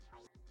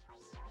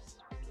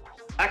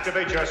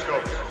Activate your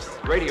scopes.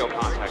 Radio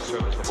contact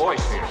service. The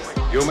voice here.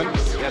 Human?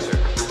 Yes, sir.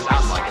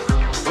 Sounds like it.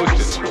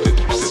 Boosted.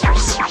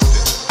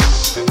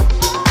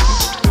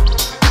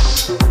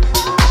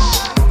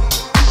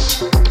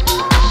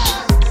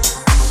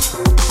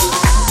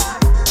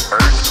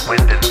 Earth,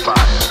 wind, and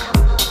fire.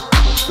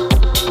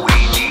 We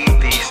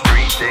need these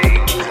three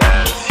things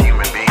as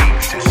human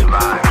beings to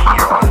survive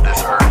here on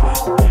this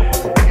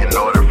earth. In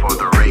order for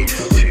the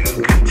race to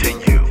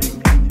continue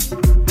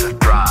to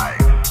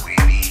thrive, we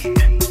need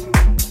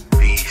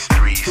these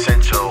three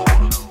essential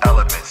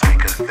elements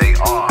because they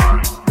are,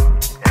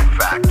 in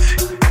fact,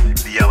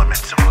 the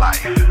elements of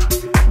life.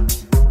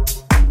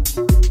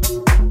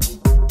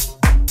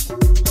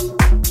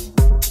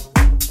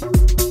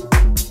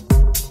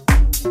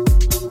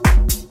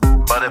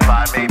 But if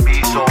I may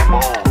be so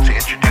bold to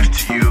introduce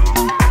to you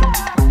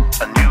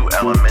a new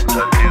element,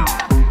 a new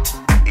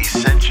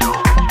essential,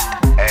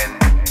 and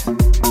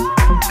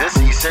this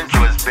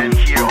essential has been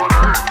here on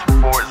Earth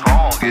for as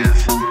long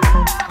as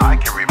I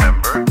can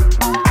remember.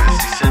 This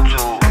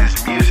essential is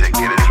music,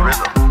 it is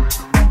rhythm.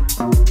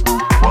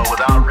 Well,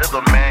 without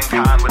rhythm,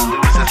 mankind would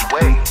lose its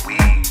way. We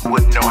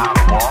wouldn't know how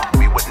to walk,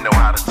 we wouldn't know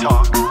how to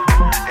talk.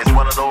 It's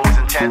one of those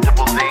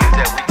intangible things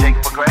that we take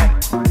for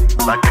granted.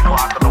 Like the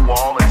clock on the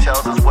wall, it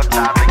tells us what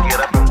time to get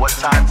up and what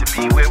time to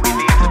be where we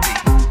need to be.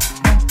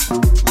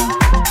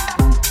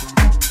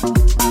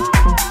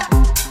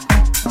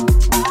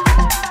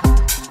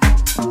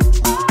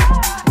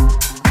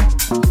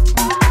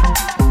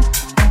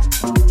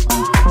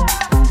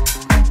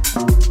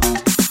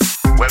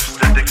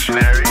 Webster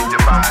Dictionary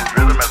defines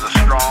rhythm as a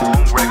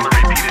strong, regular,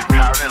 repeated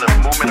pattern of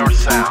movement or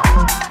sound.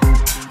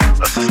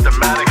 A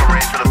systematic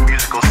arrangement of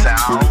musical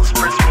sounds,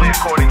 principally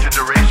according to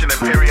duration and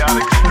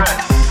periodic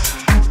stress.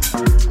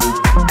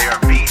 They are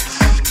beats,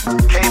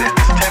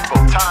 cadence, tempo,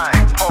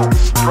 time,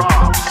 pulse,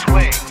 drop,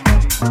 swing.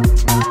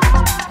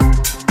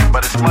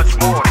 But it's much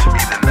more to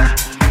me than that.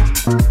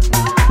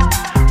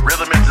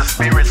 Rhythm is the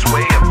spirit's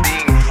way of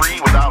being free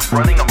without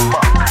running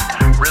amok.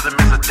 Rhythm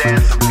is a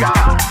dance of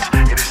gods.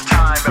 It is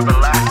time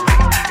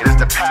everlasting. It is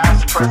the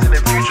past, present,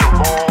 and future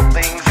of all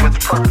things with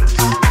purpose.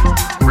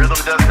 Rhythm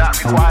does not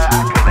require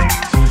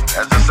accolades.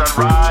 As the sun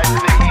rises in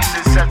the east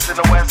and sets in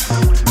the west,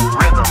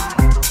 rhythm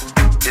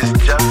is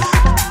just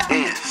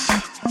is.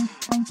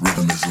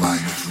 Rhythm is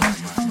life.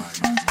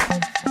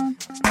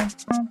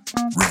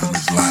 Rhythm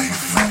is life.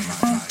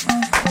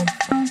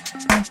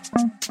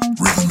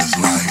 Rhythm is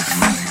life.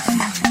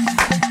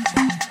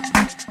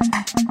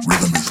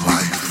 Rhythm is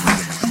life.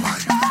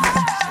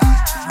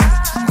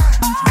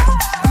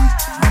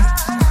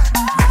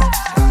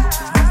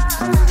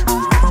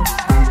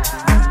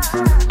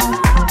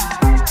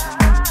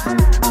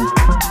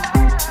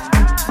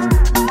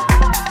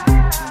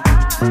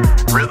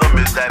 Rhythm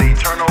is that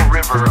eternal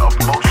river of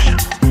motion.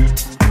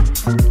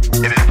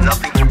 It is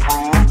nothing to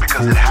prove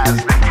because it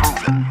has been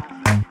proven.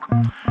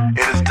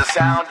 It is the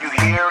sound you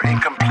hear in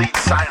complete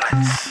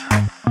silence.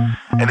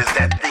 It is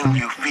that thing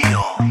you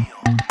feel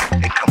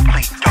in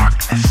complete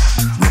darkness.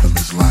 Rhythm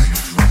is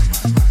life.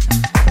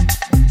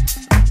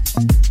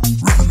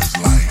 Rhythm is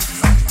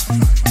life.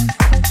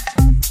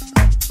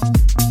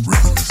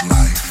 Rhythm is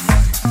life.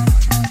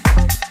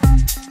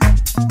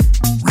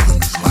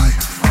 Rhythm is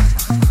life.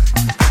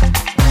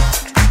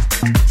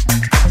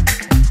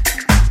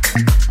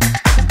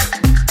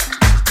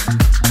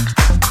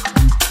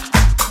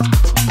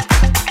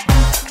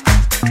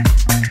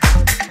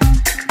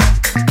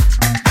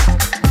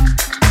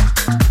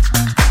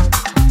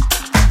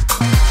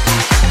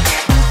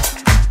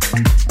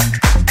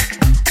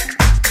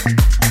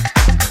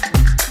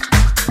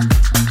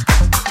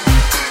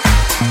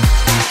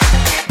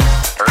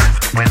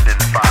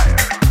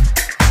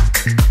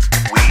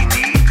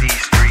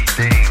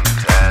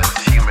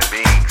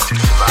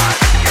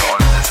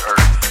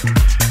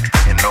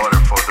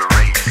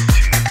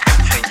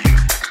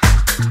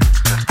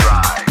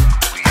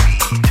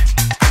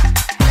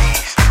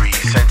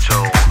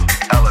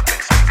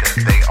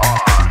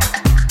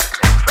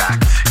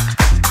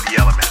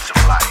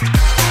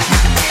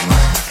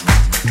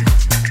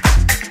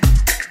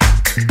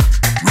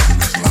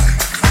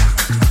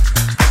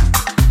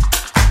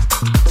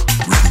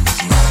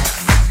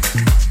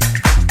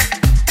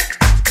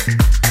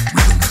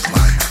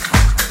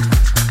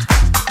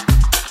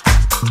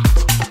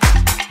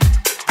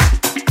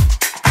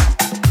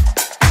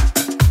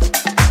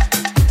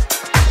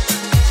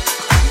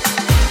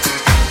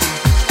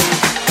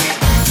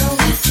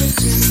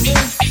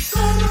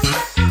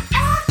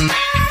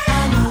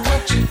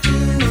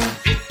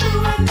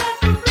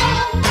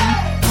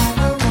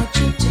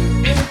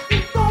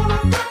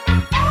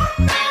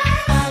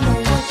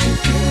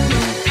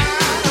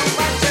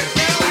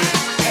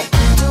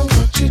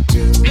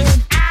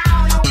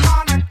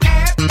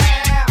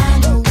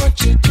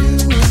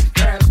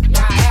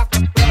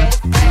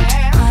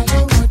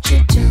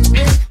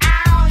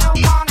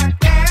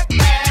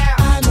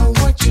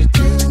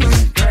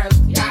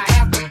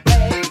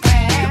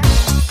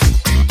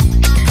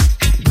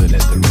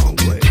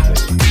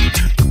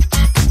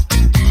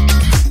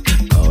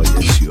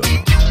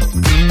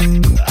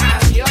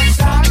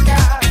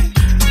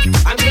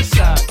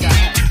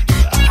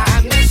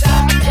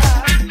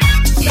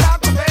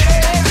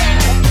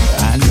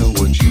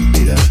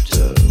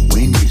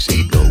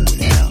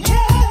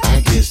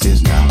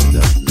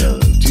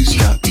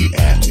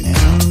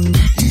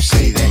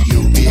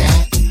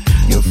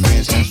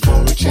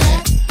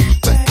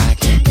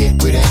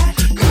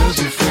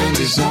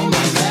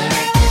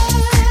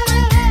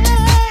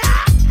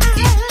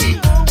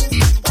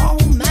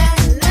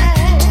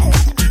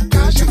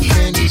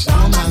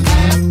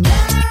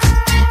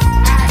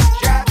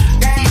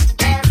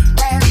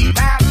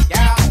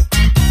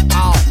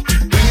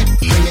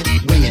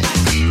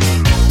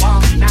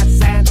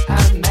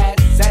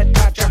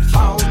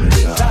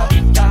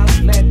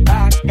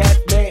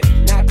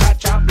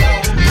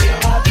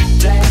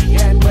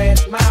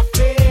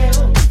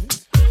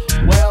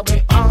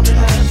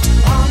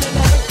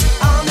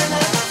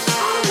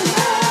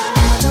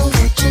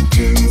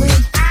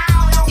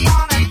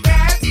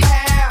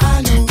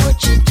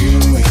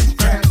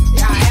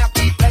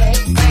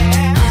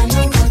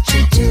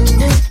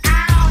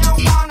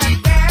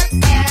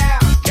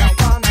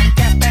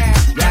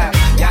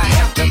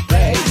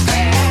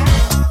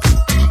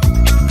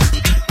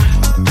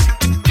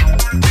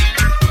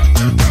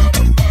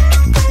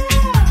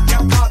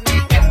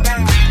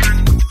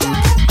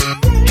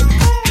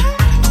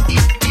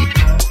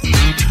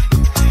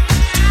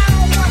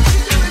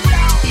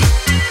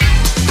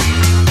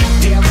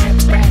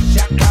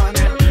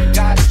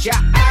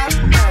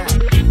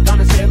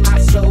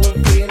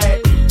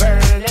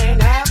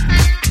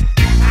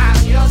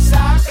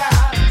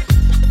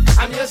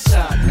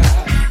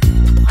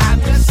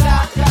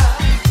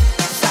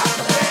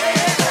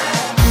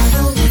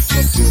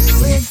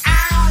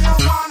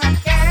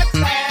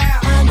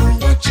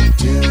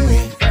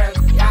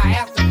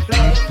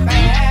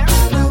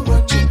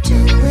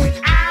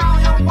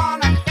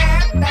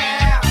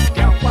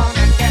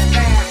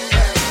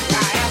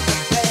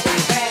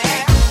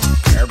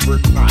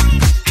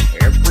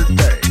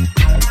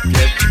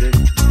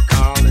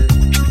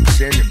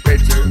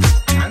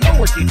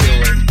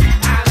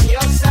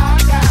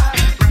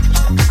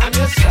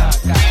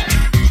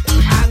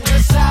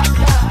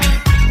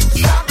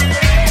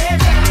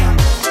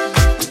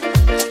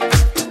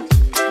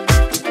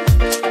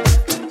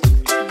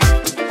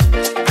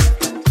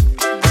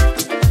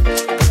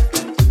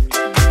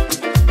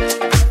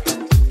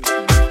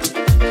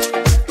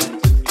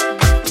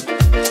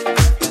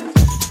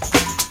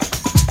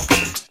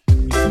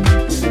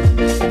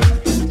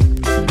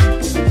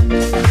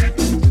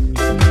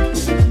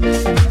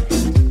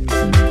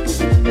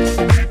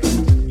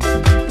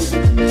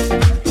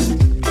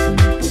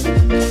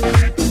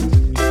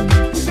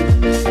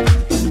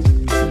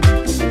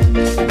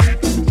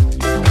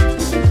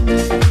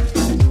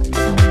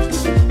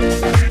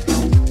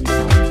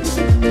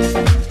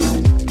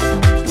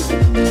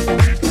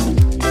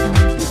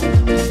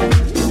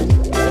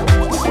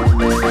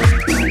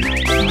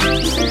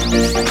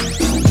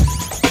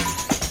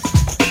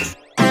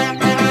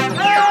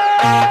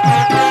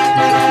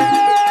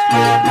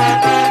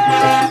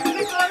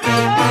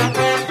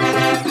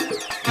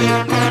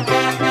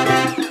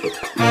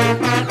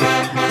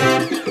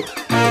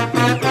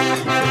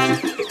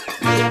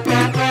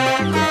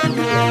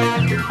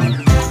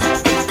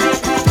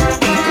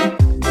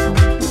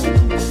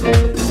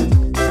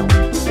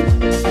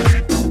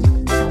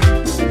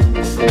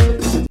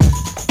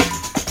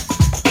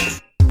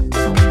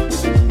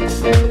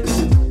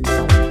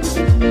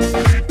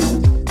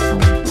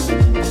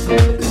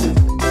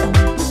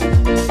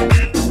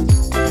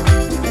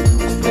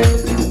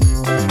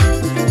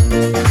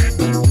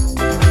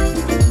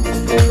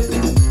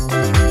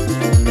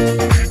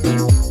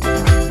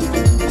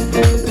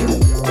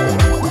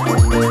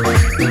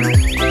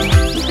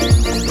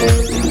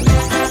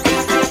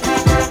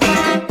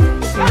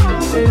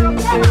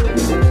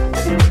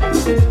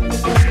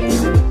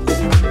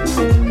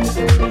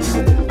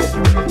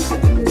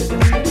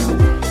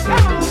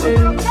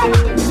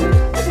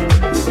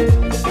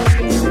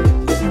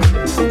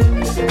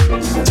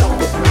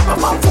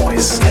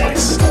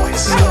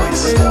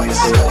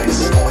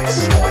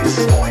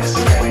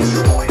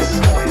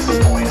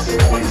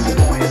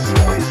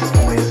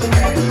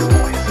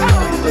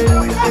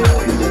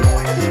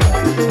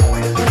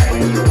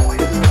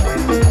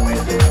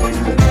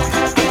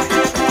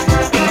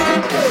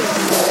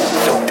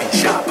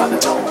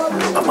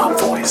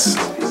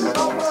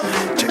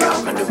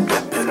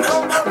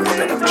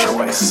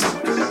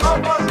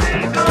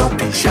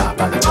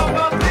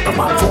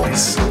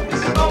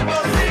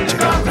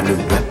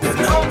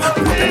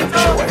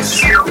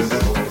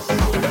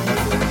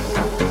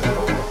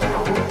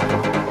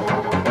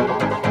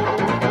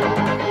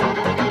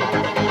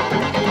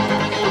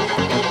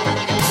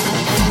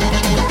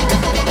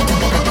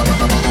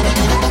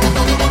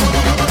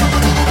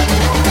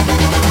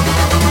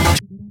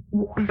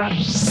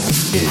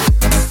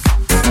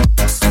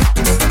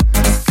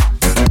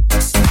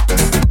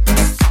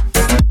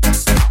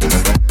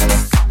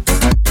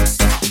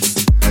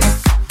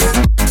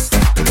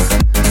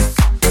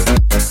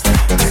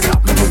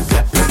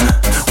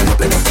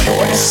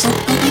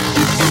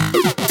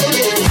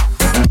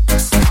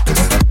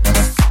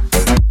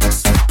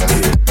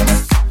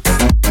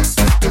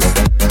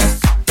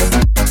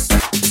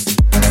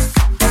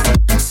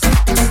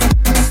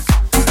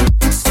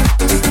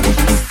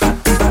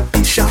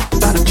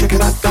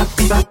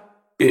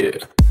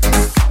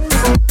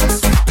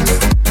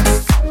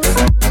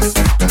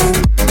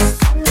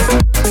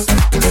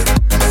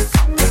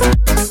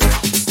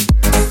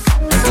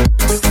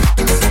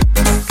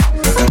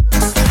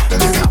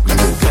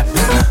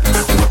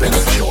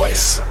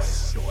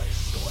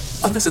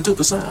 Listen to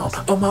the sound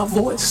of my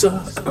voice.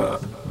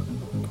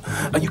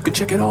 You can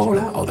check it all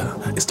out.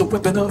 It's the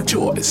weapon of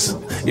choice.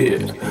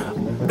 Yeah.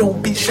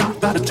 Don't be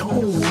shocked by the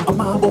tone of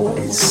my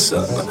voice.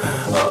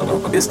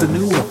 It's the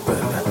new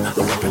weapon,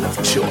 the weapon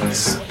of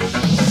choice.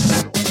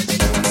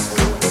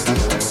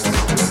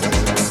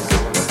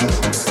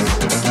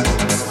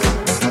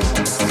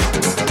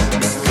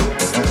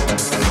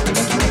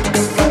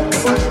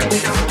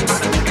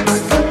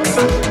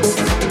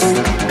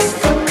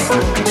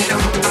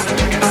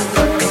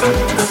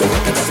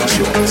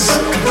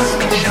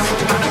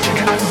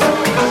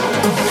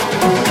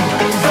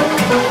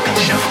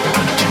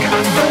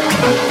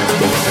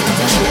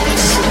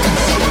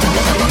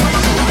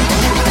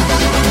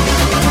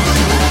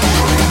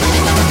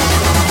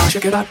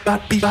 Check it out,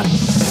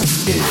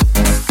 yeah.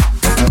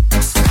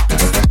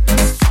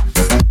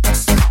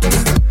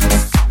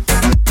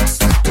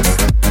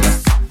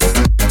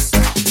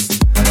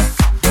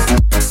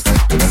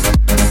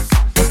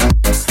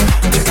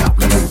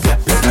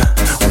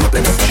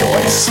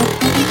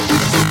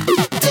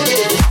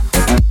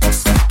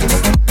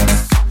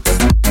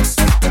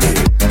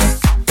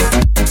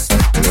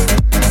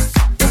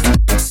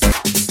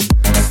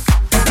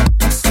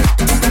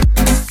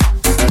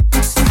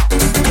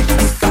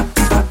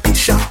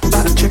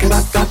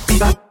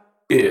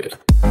 Yeah.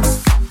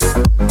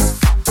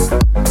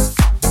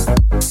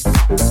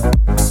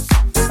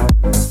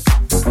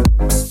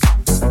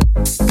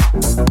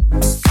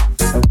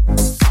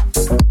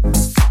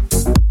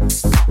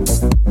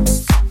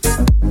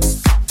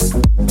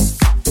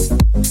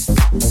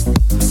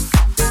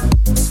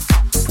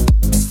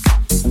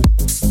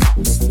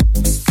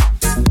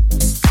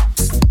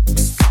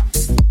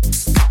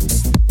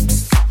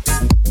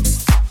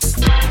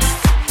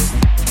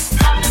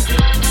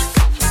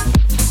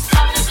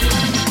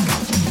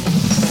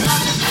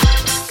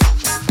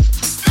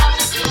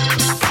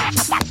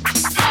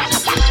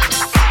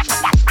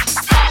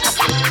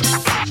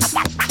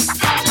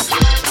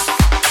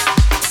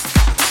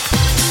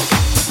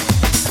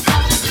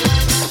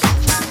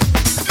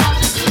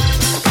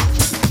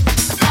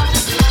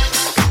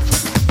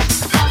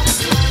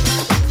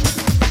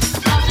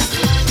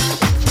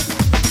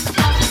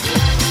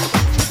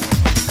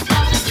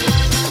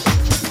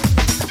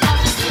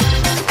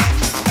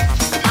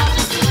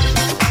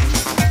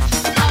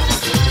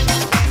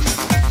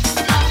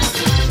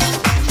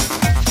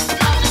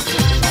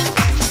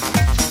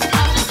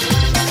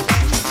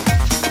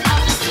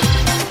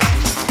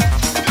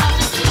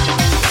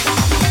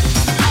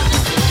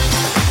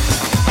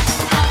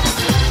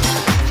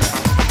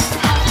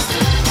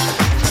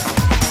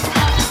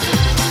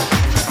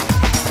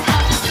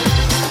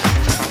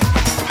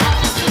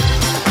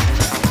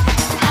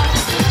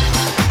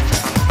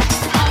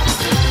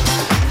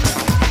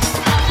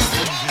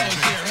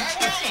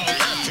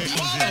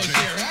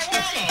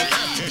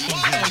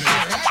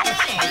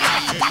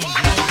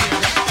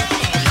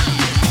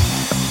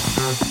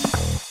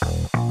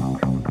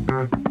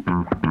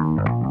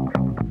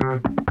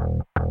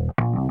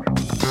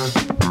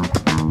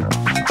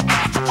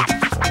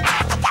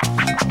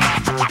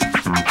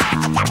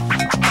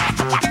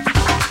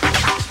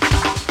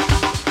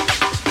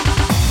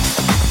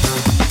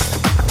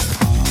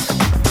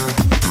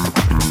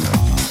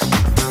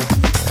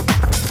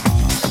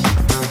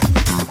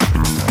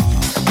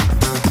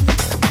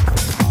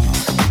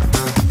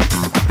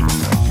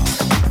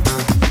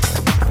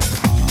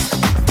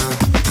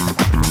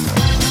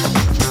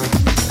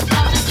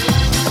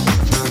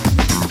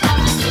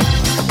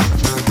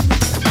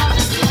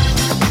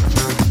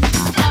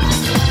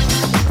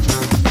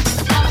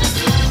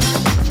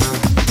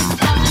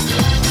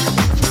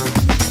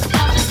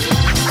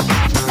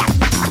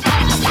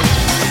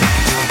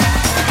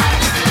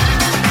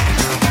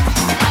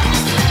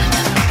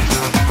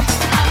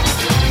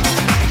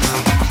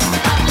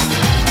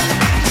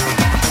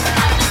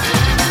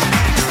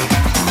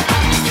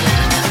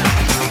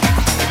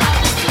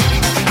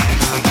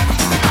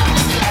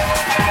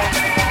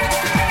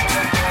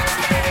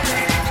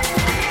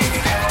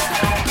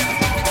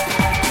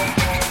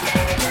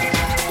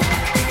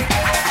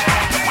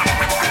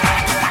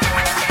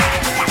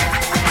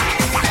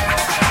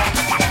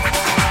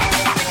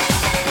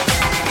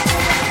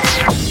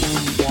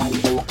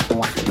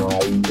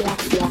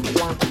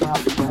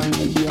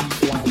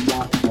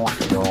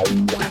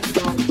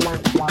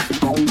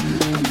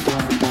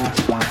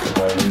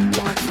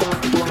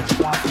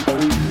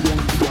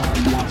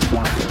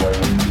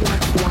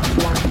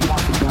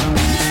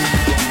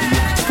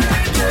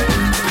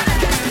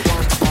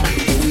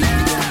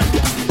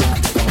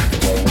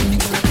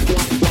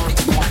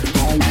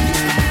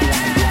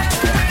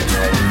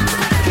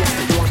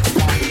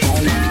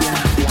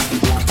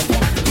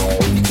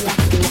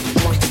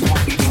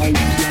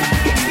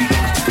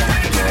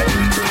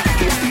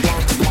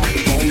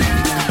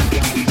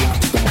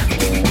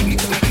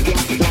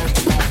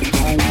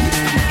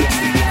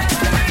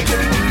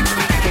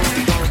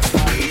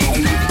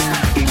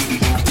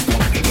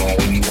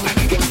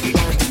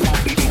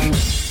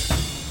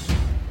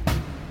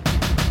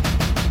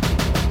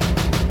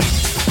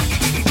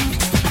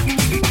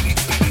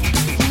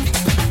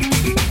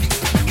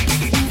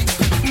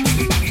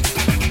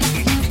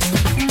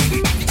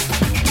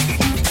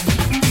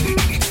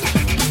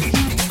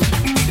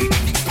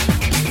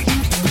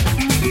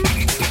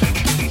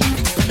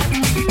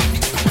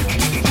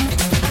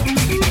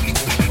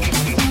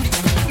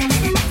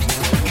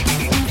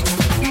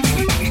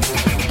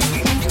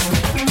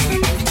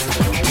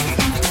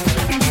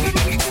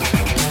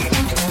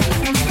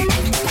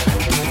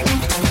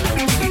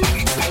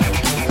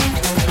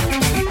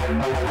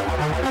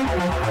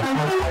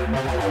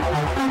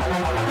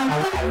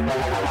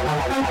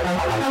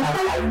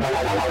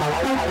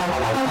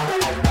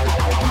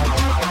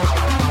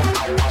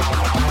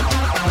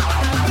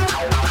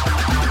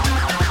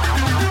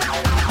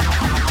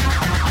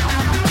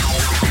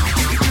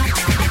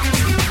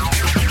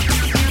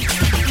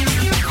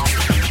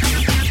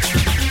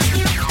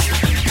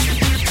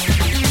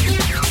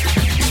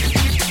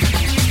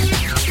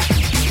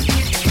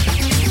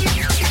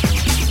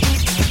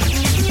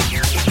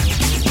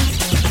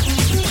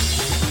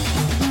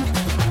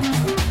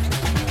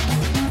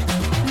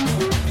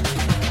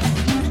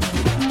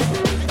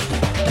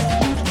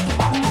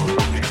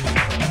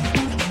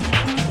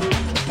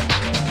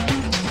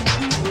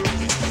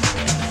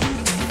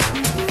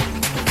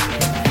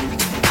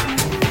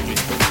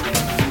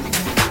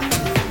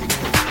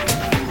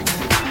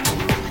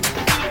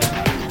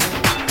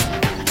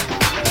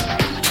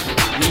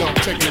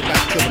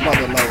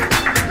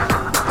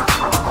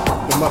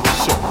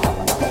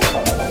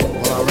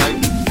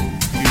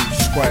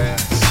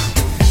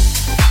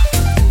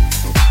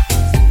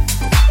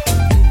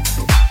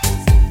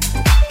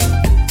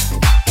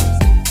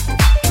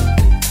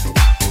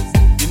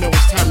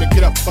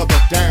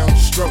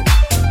 Downstroke.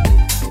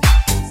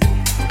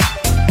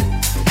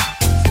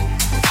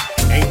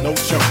 Ain't no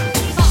joke.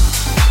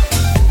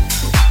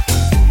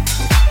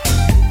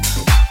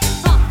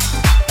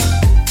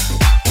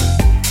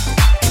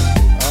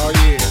 Oh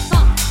yeah.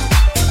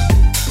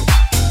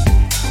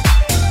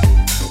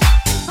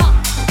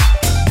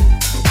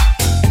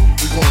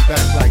 We going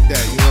back like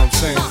that, you know what I'm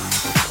saying?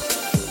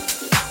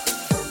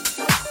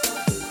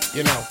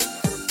 You know.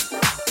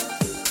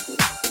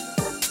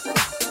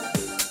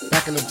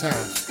 Back in the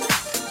time.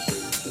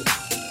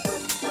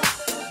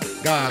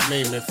 God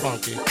made me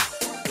funky,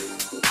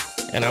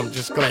 and I'm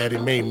just glad he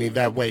made me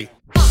that way. You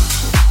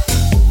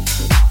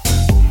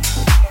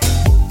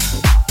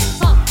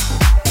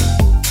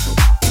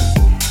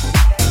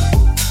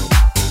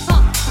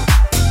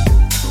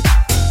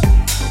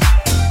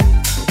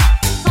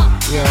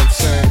know what I'm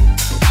saying?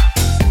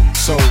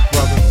 Soul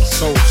brothers,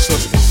 soul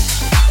sisters,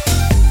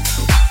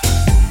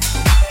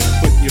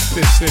 putting your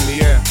fists in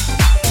the air.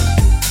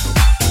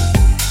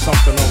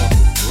 Something on a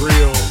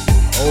real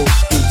old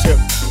school tip.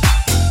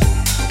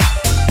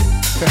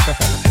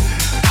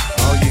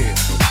 Oh yeah.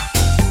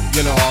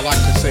 You know, all I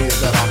can say is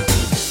that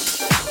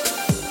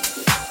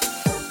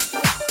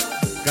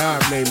God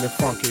made me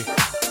funky,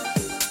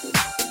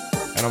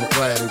 and I'm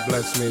glad he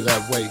blessed me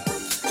that way.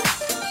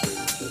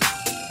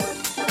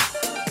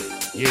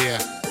 Yeah.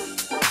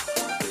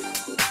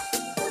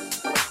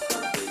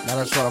 Now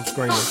that's what I'm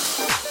screaming.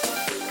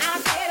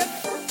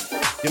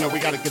 You know, we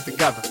gotta get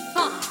together.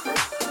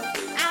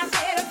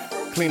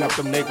 Clean up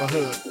them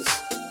neighborhoods.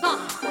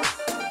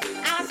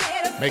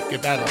 Make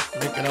it better,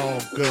 make it all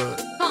good.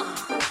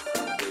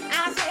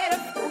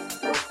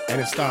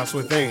 And it starts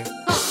within.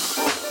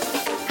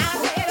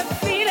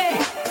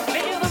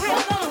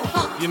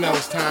 You know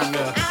it's time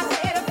to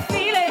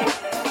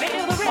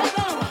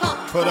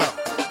put up.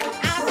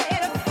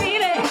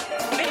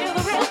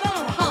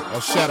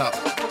 Or shut up.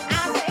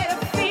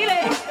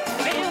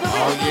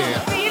 Oh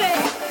yeah.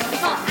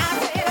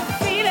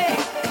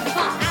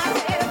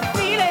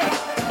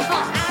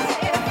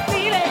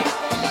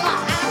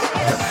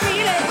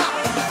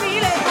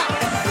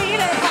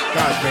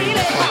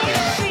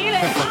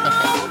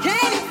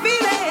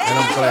 And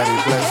I'm glad he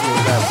blessed me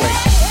that way.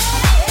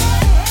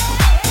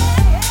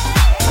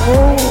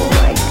 Oh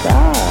my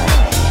God,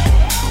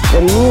 the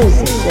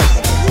music just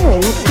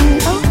turns me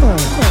on.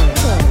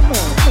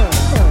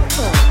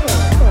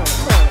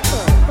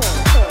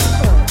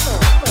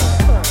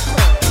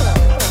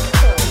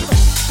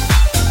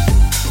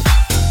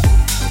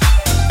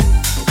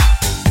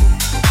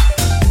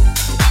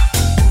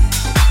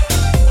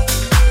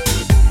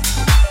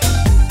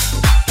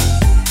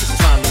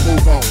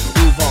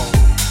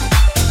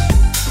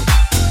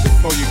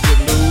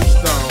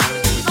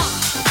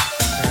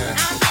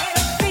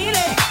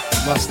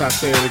 I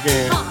say it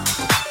again.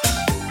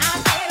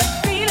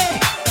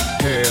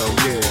 Hell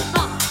yeah.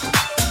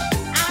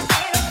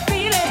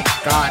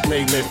 God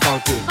made me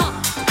funky,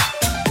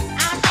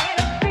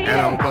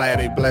 and I'm glad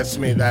he blessed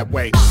me that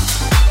way.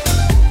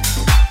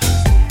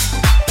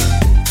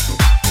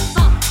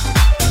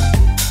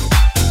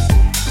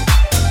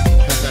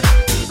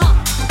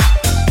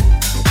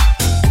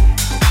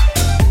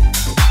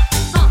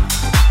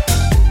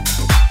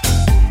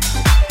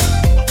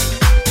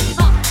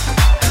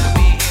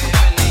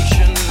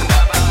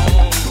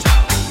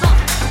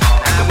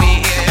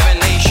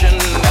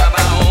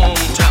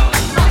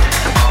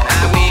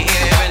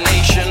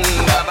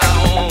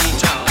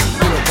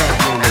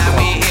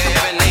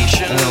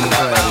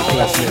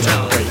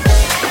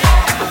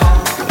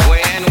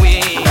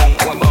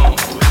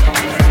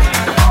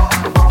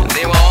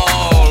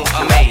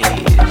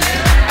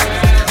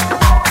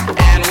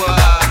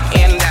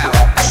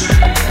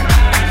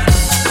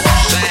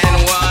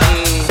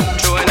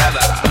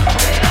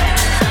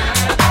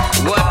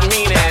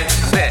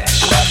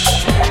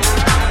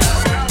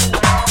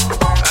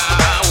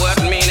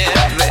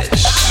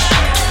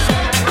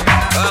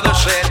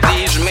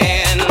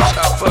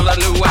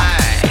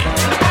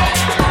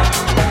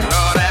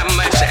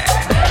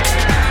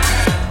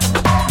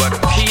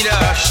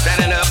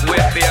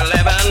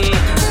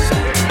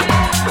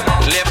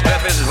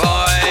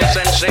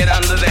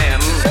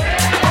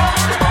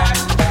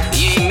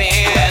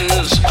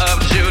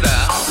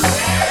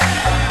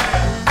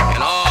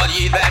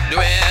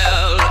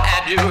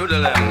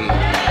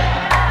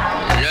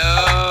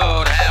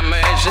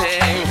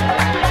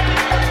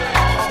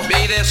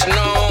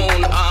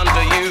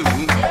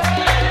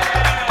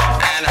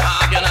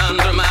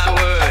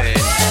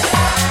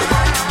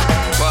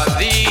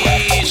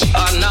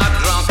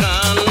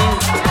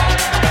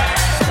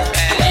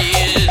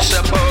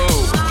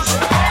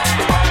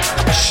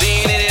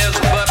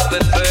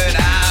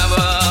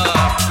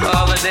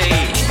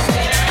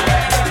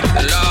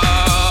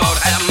 Lord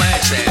have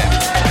mercy.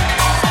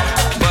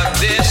 But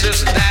this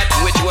is that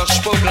which was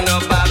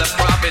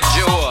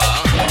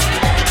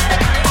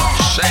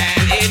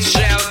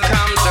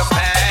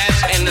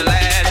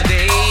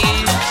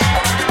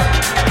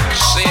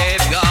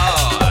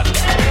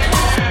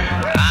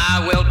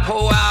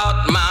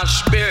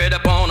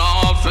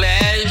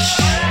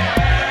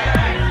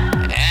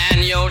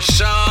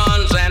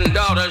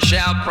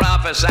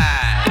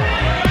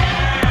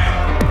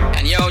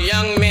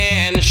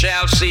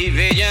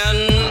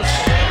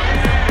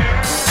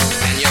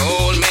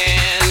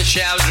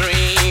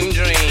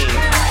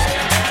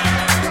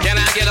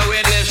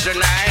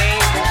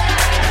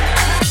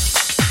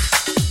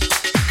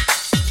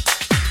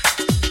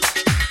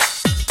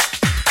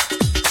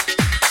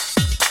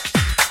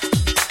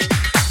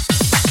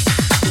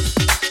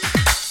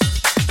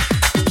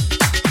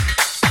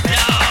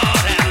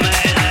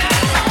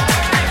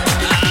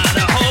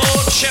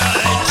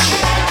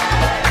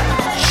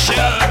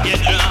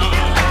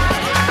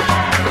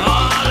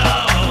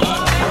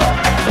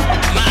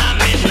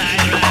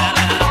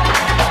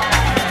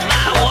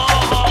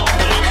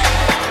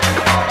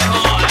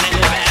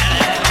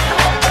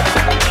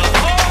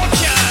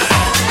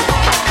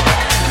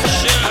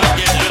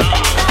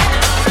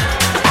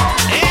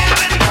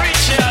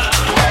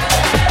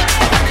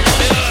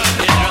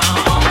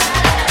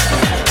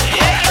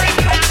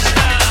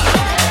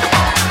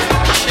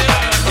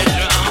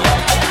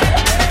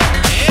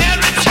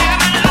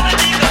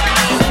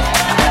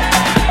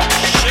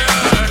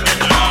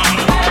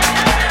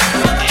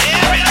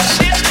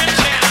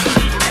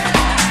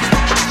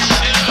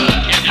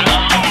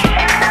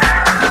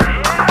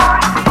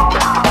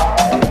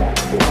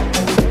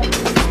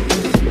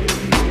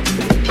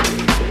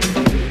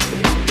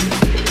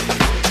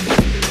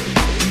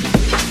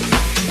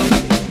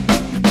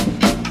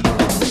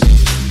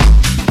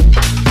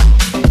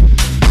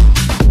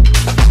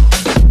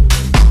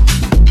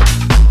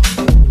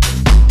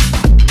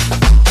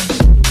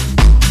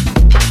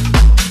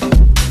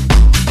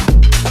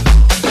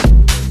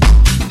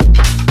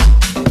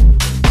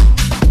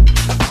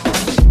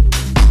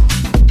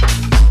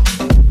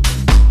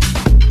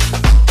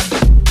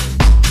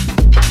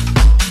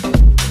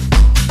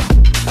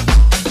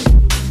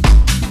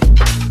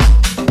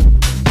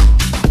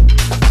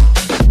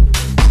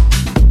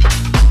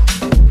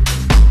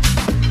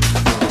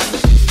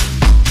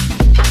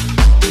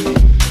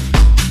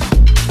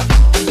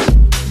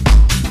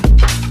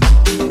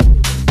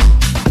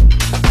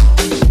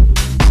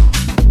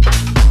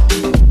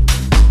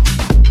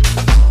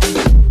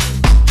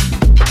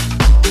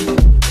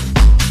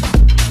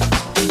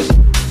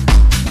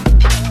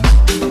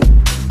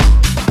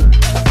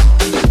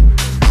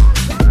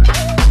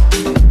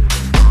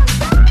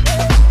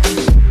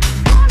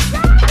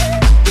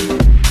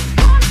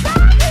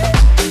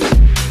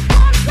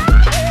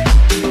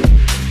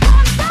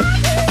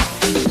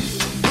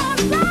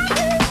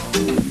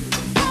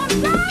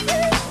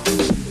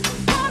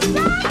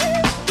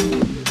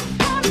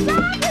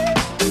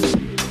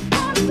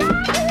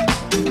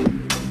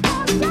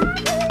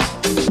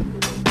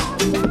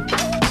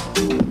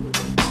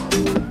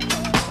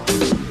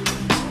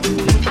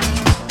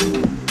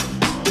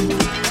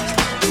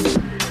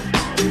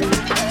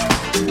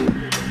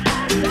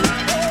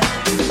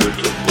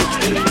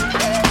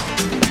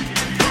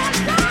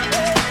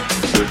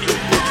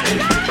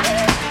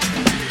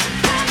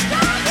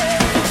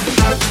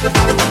The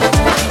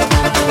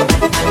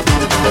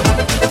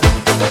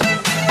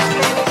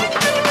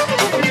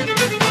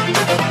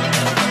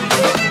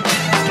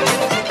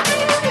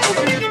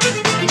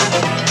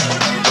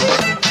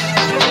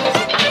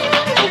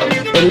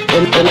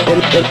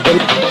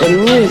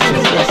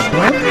music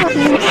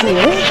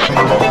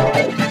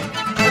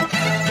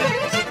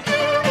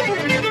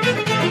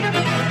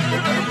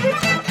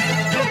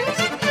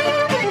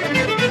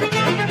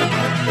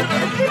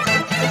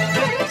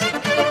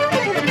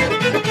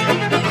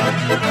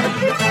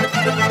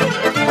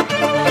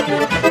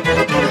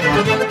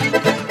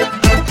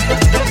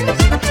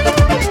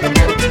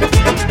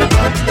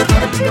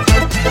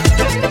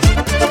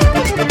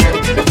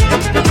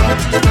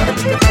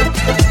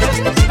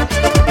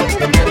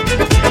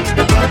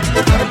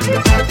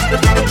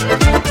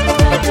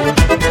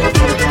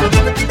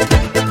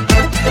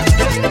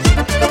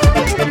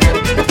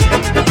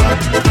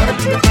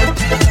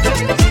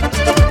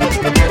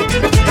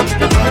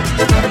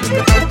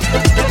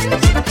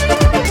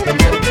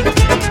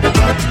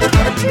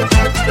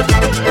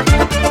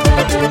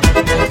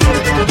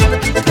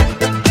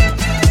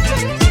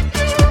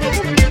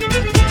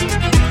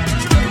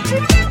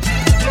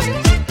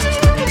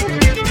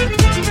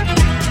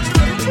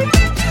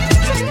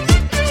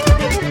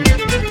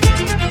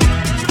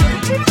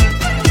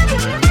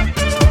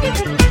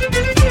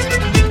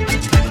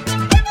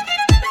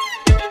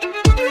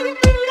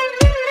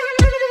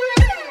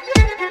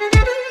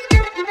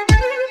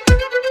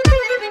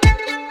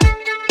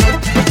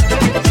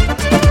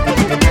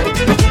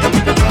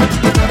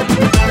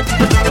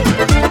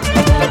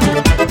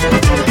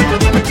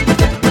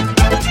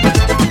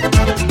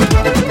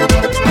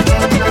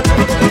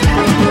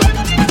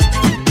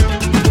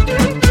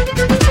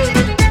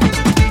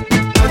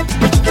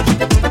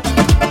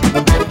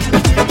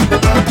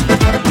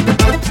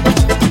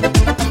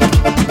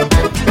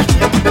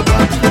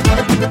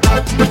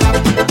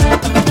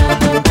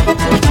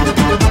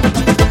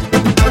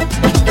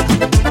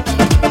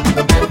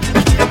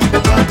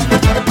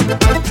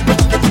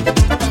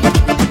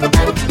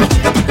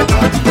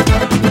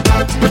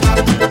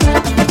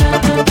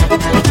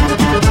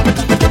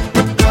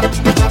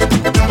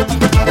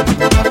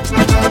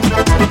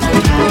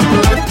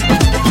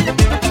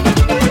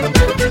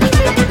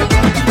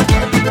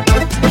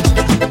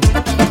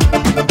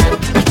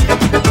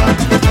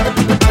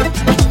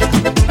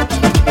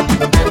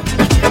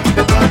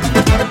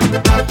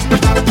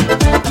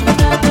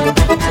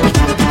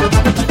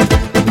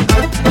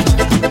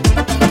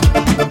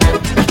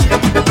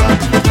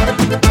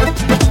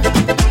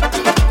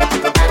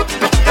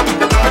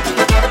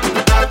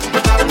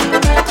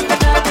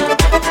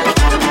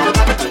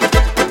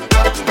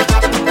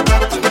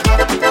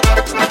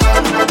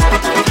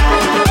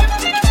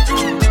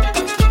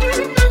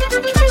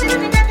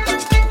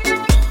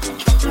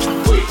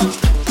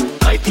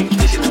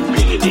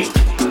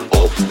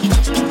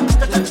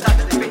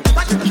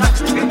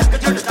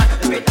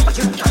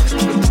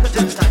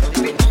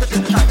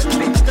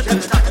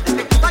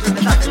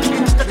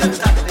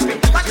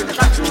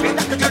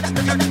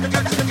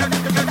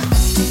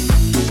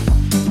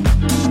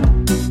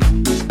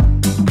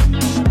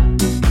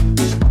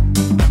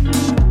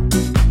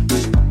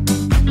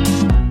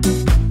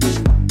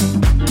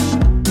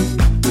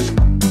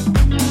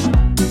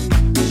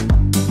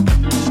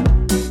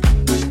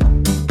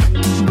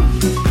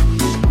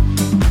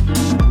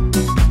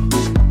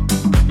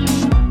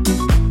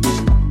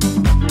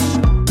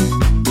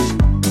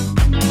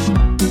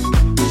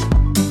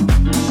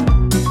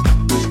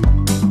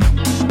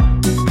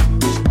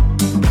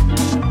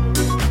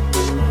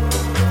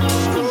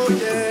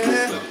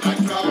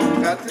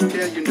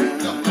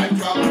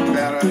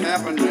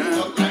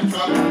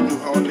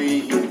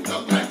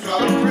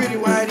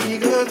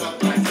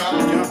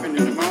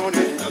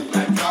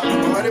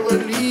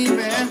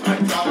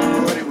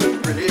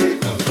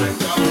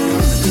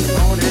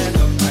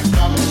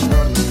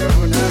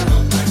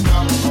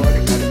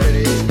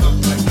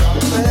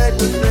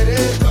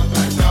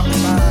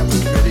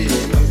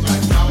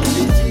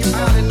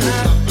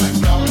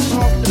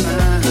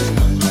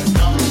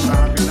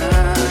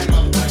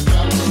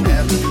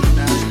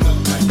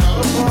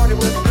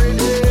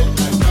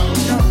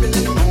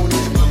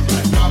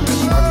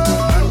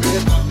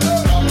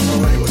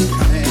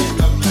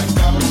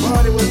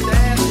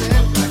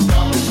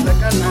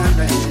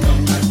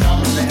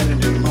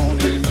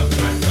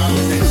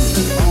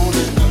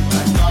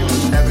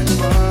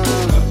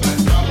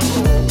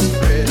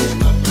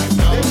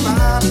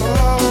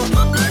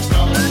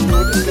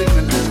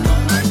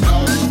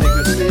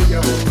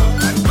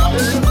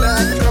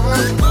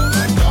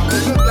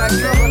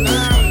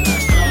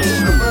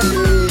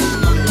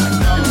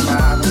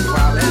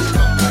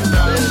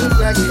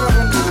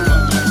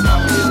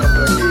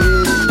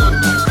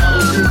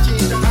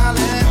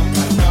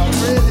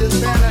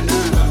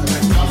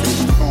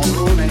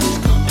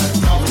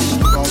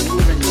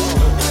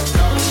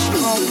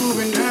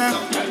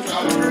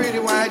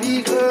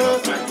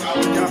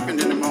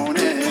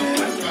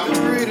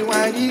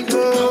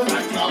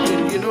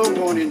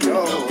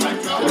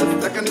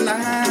is not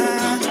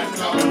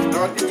here.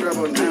 start the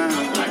trouble now.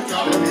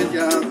 The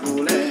midnight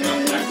fooling.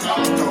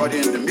 Start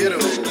in the middle.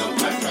 The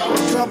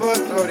trouble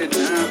started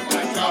now.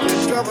 The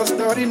trouble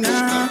started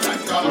now.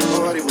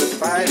 Party was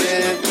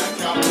fighting.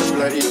 The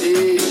bloody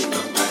deed.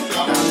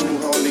 Down to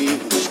New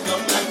Orleans.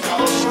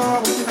 Oh,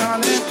 was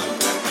calling.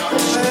 The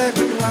flag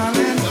was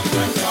flying.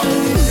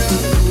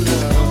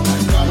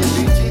 The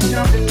beach is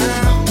jumping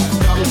now.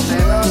 They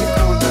stand on the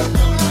counter.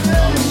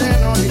 They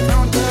stand on the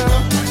counter.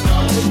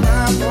 The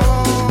time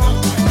for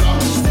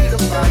see the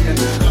fire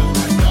now.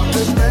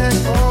 The flag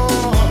for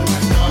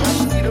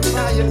see the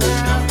fire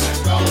now.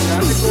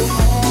 Got to go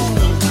home.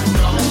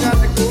 I got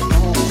to go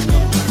home.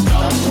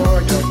 Stop for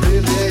your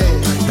busy.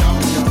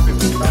 Jumping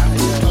with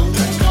fire.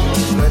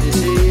 Bloody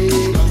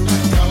day.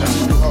 Down to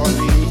New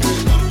Orleans.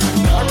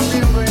 I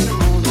remember in the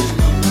morning.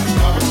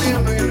 I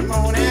remember in the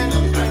morning.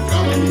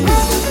 And you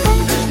used to do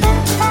that.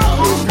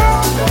 Oh,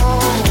 God, oh.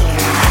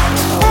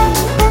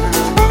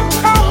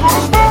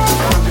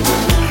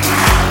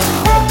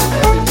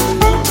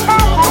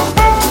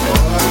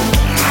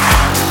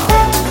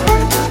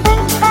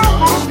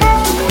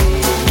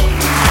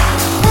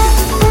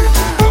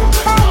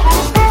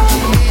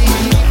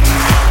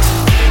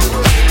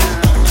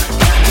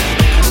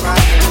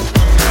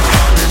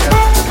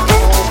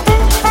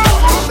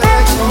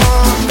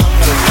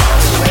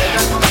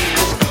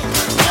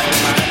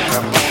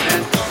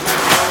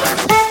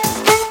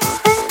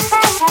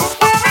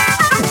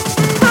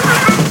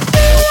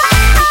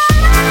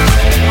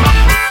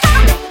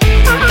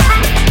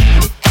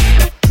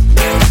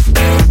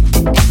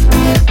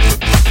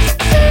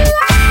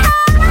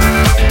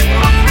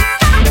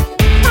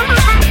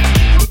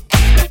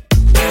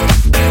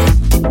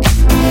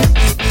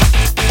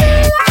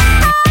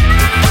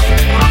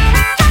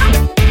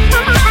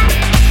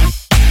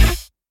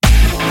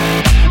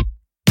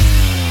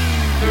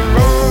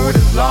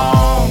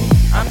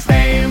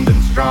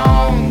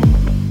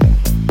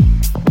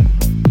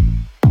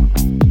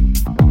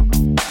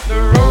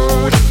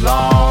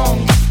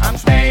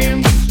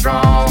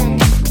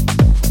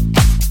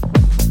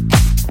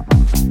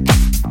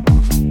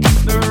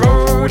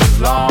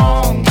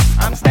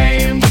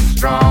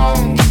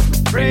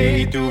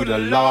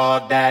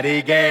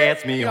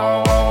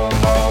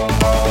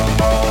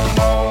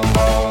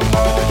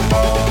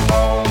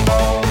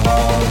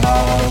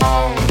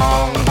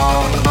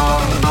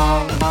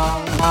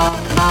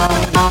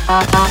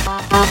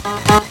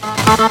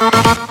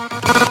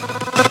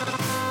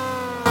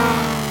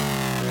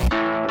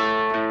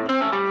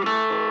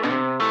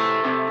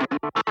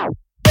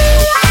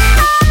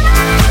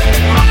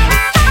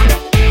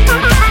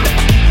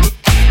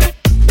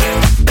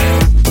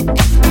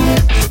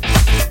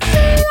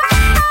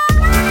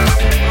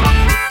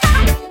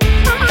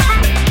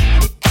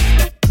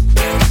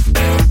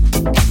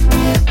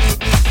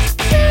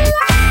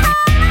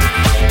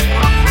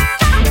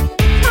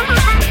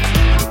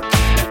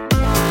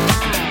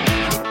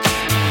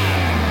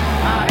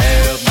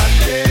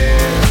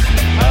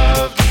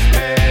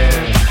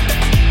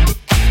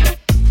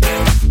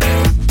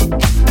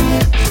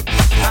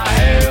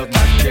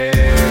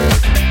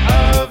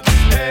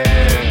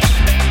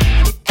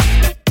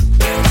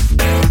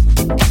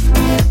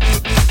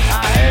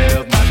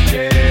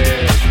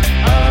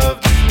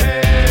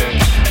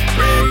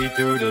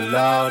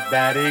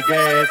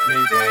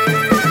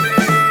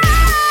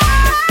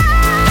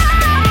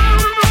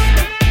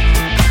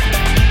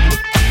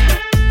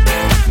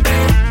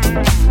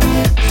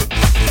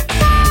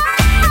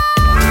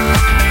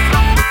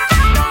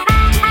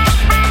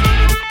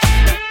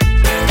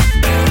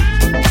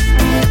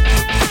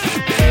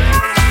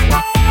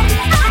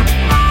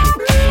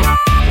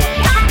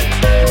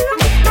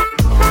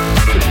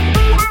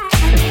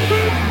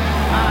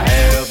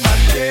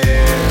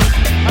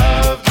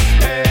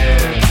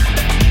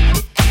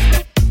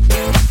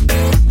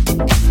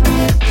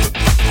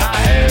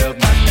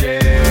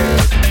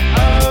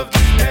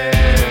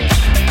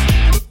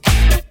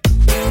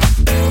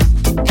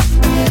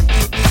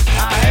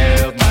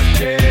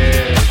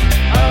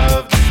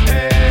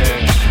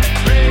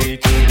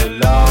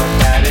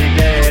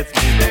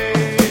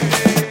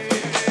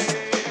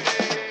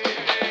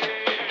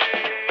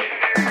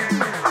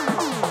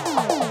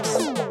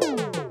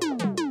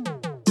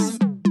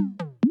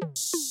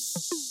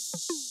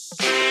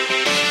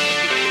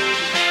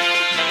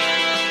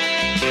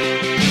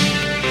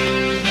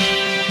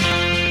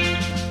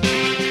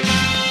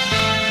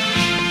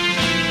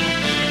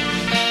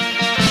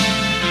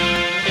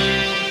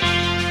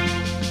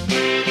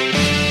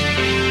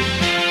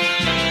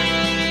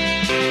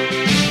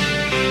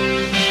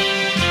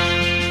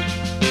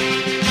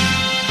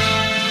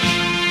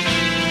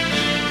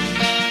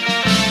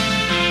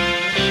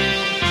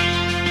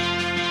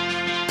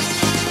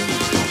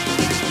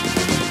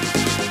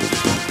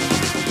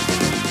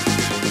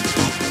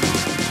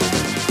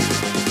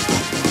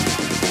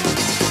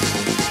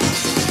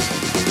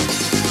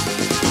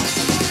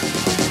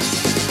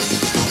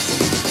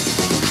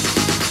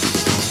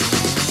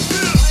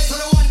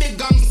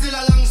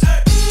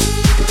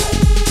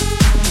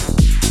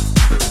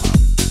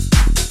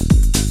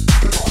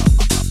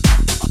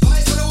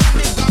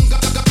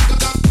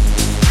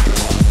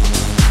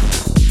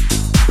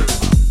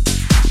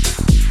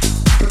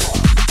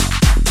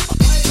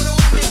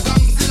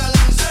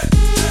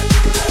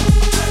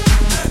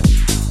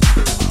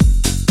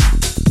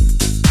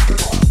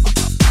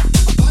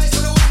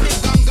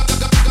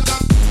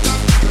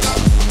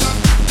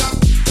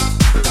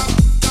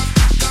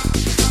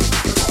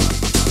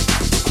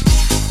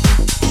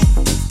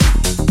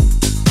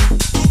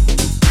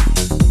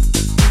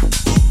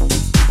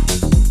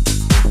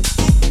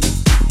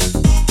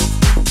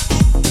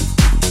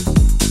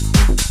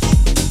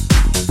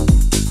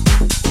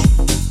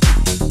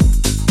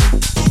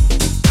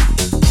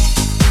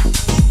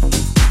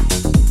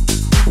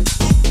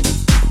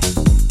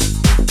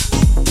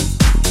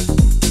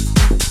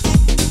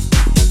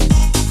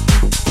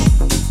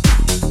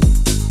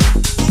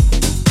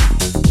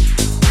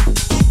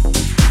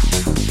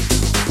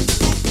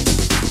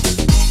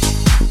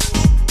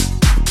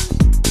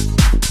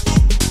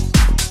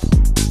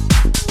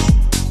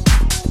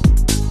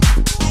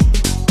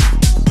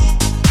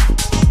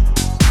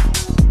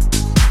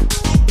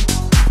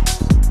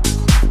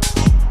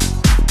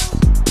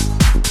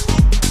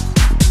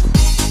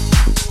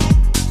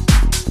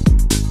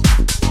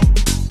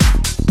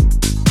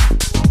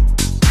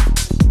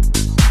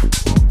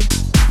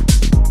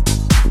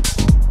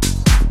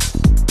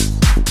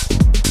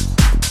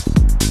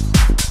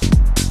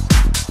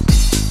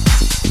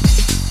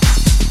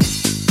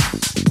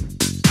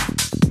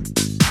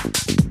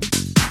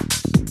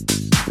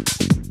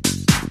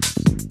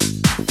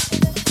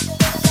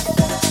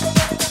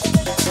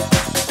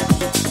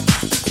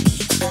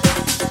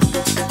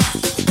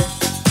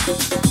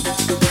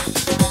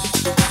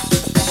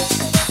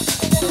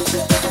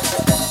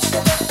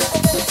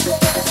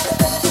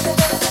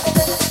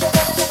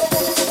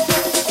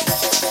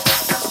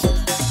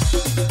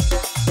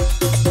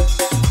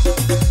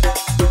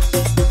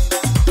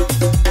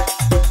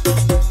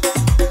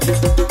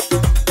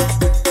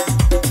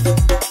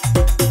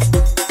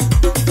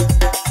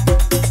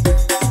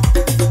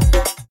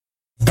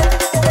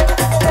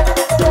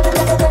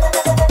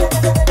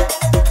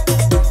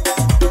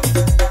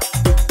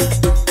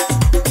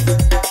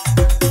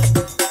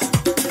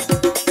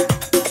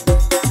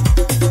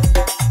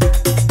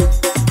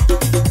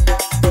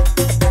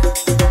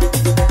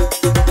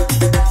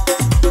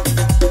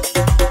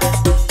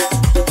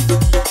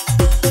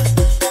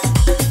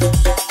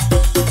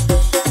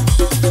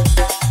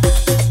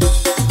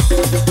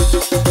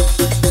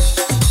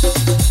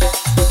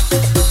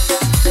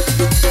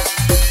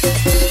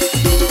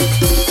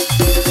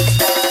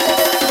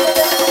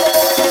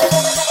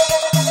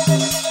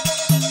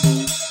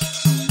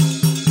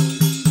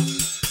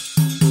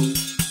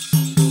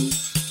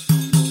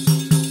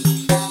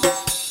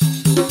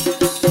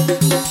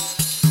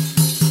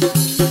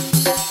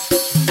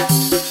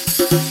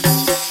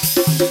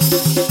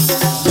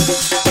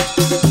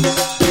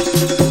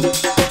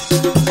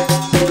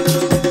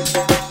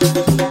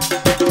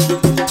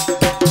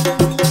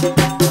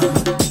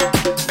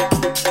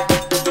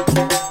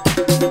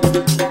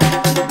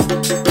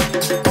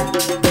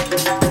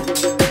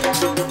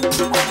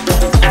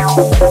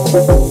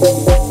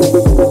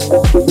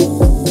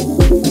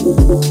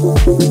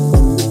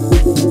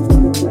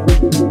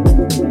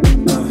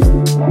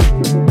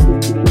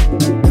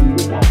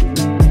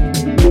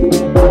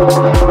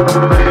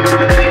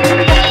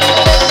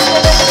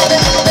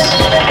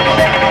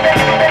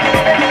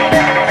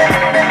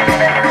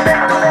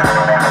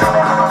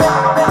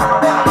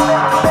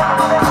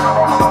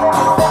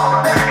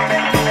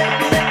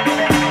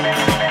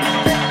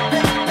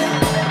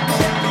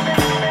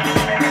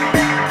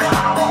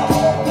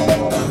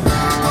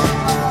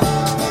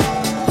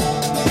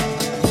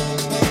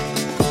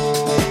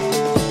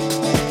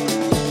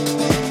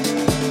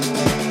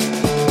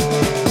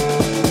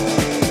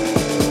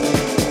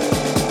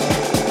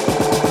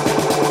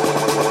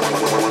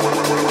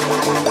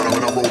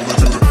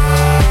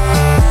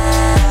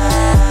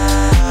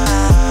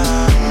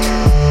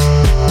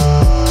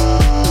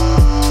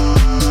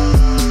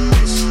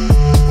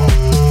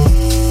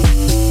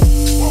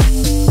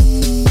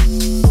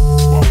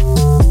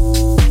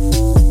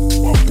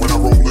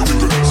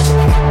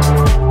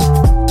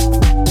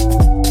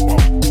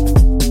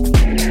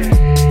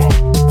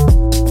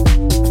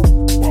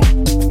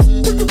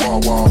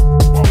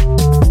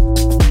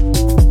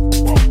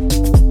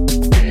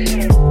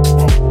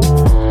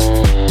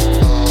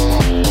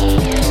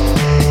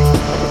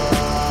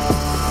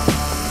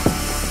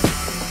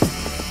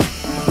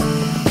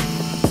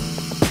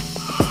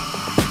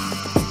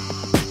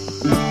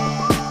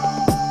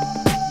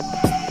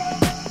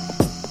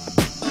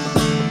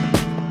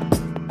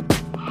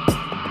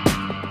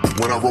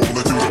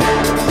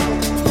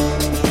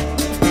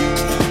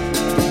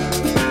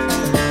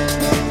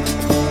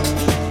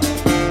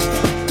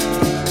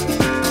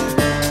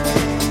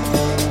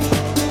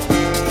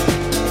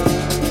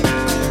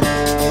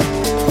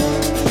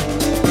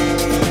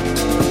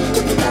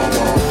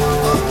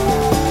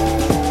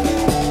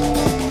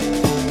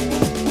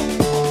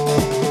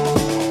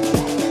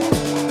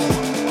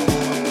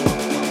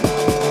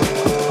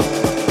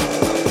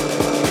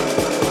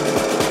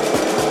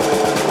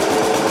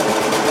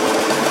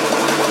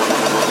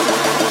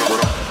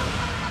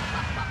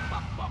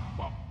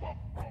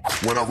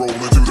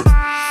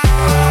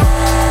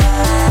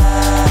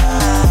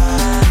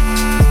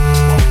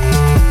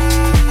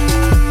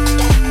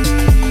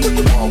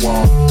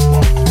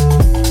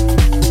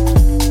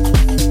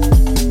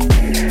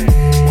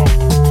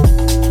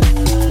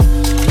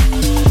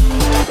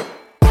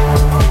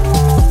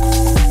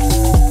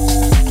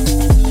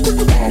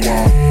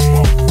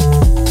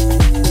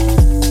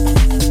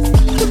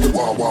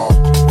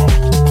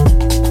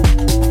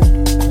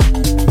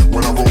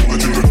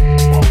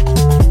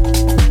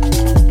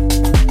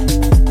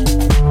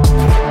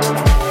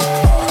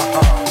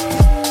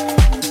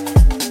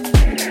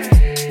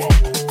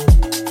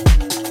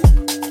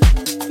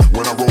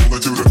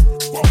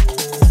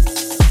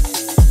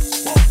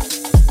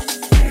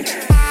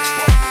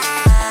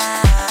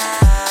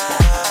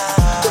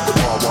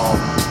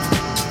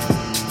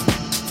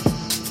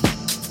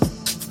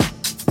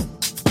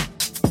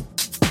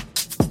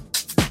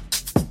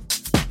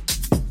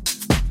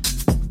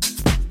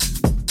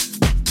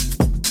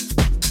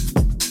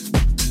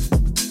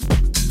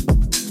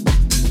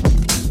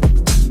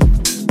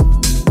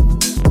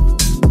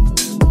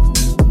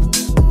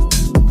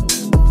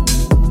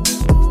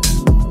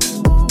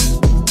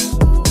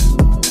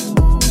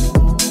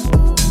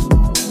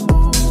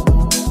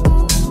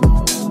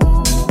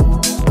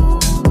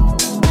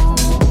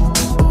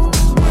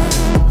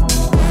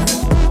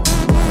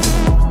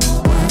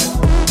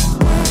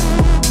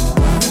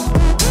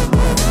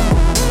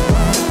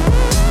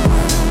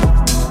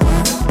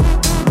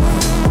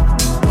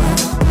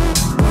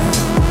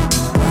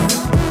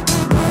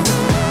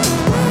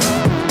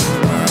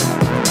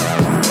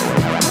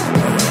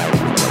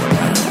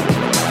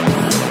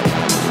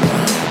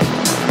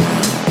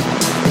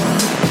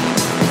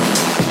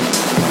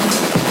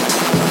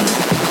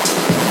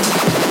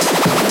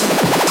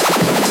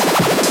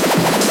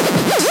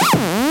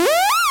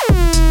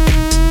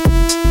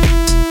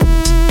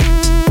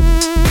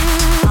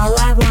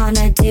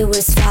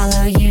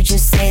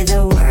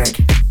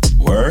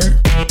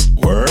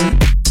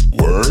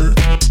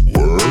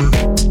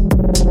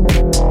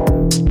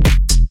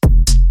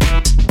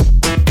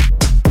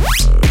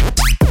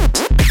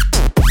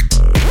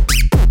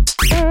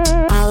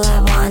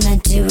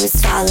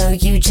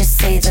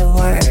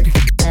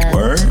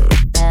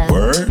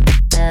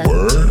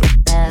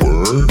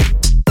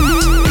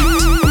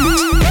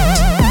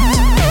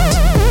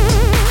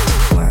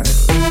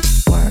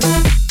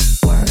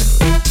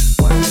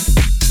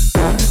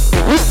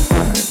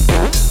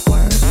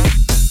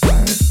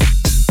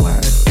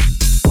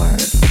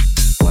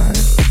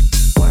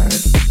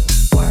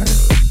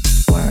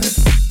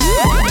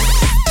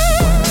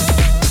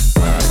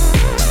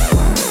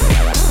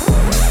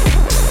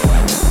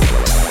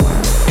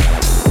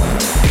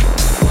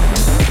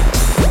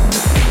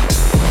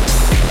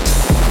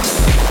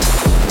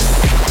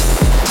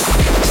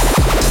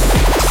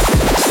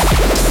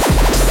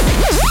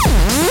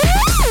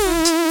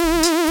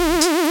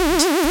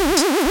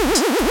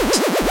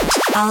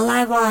 All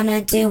I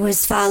wanna do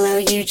is follow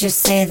you, just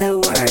say the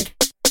word.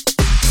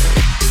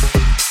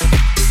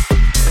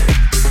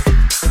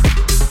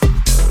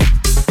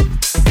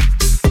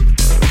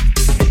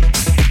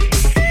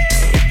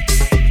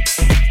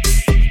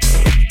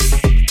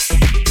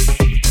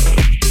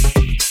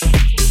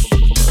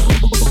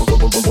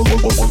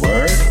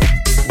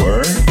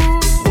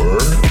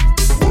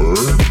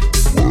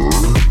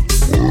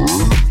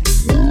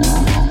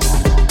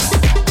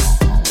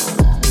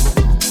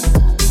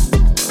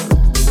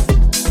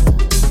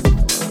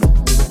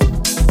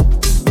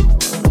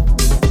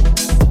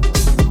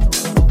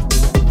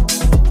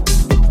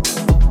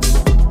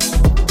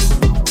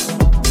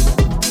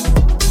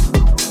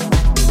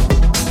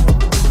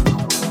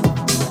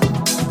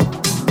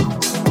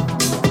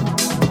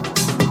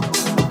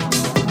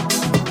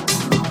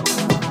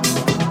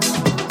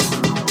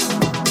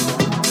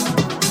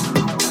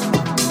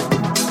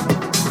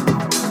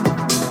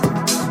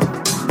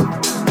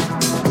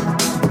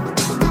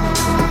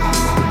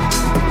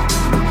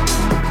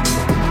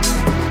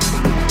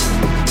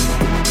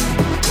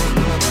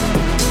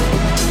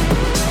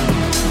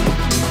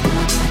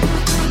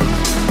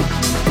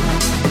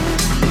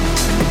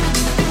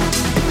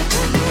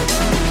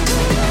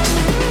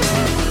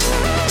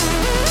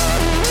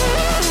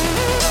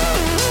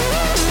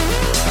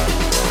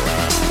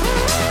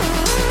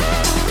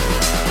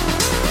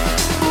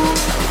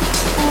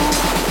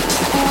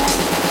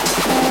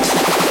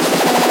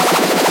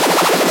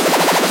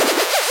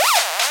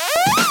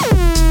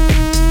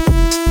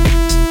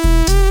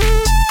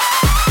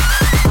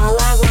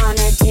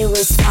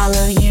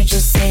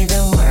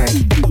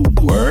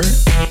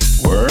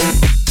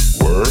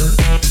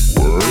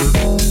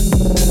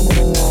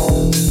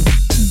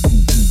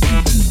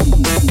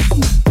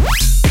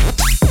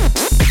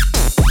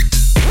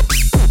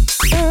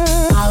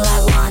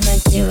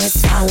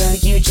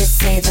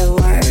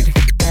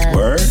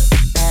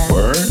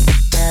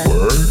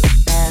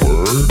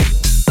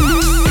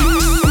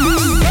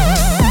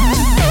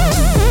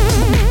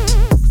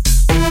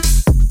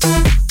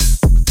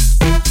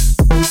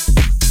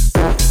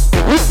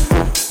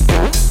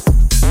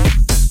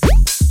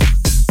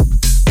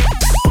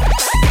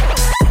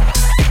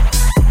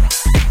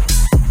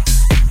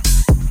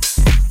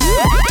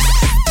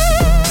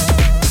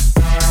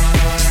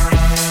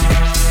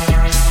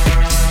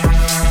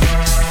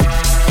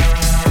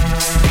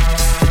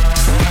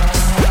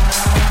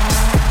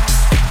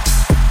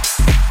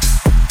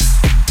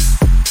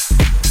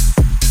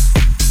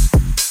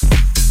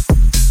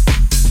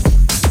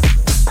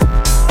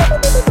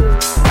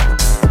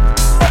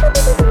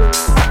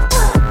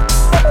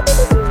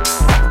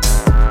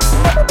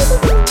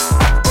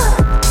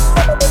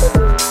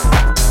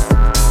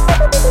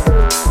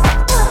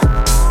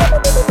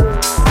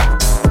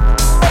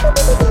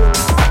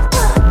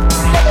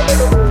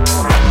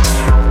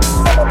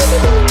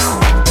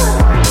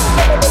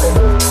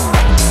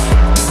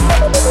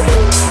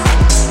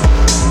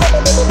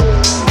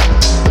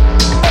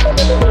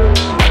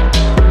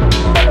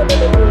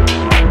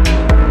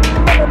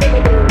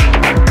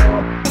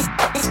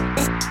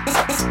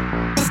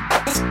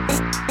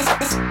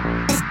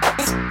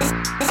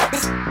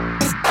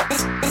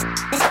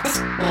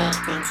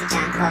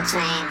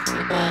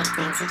 Big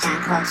things to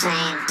John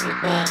Coltrane.